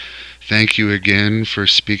to thank you again for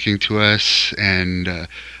speaking to us, and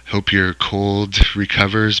hope your cold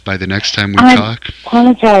recovers by the next time we talk. I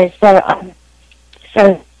apologize.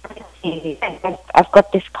 So I've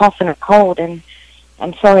got this cough and a cold, and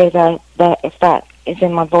I'm sorry that if that is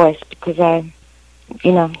in my voice, because I,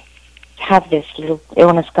 have this little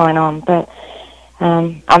illness going on, but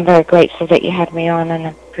I'm very grateful that you had me on, and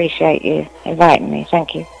I appreciate you inviting me.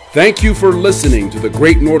 Thank you. Thank you for listening to the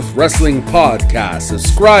Great North Wrestling Podcast.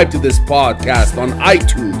 Subscribe to this podcast on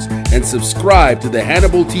iTunes and subscribe to the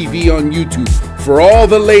Hannibal TV on YouTube for all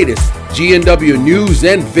the latest GNW news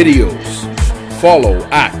and videos. Follow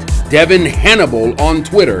at Devin Hannibal on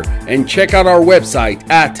Twitter and check out our website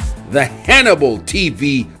at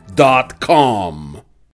thehannibaltv.com.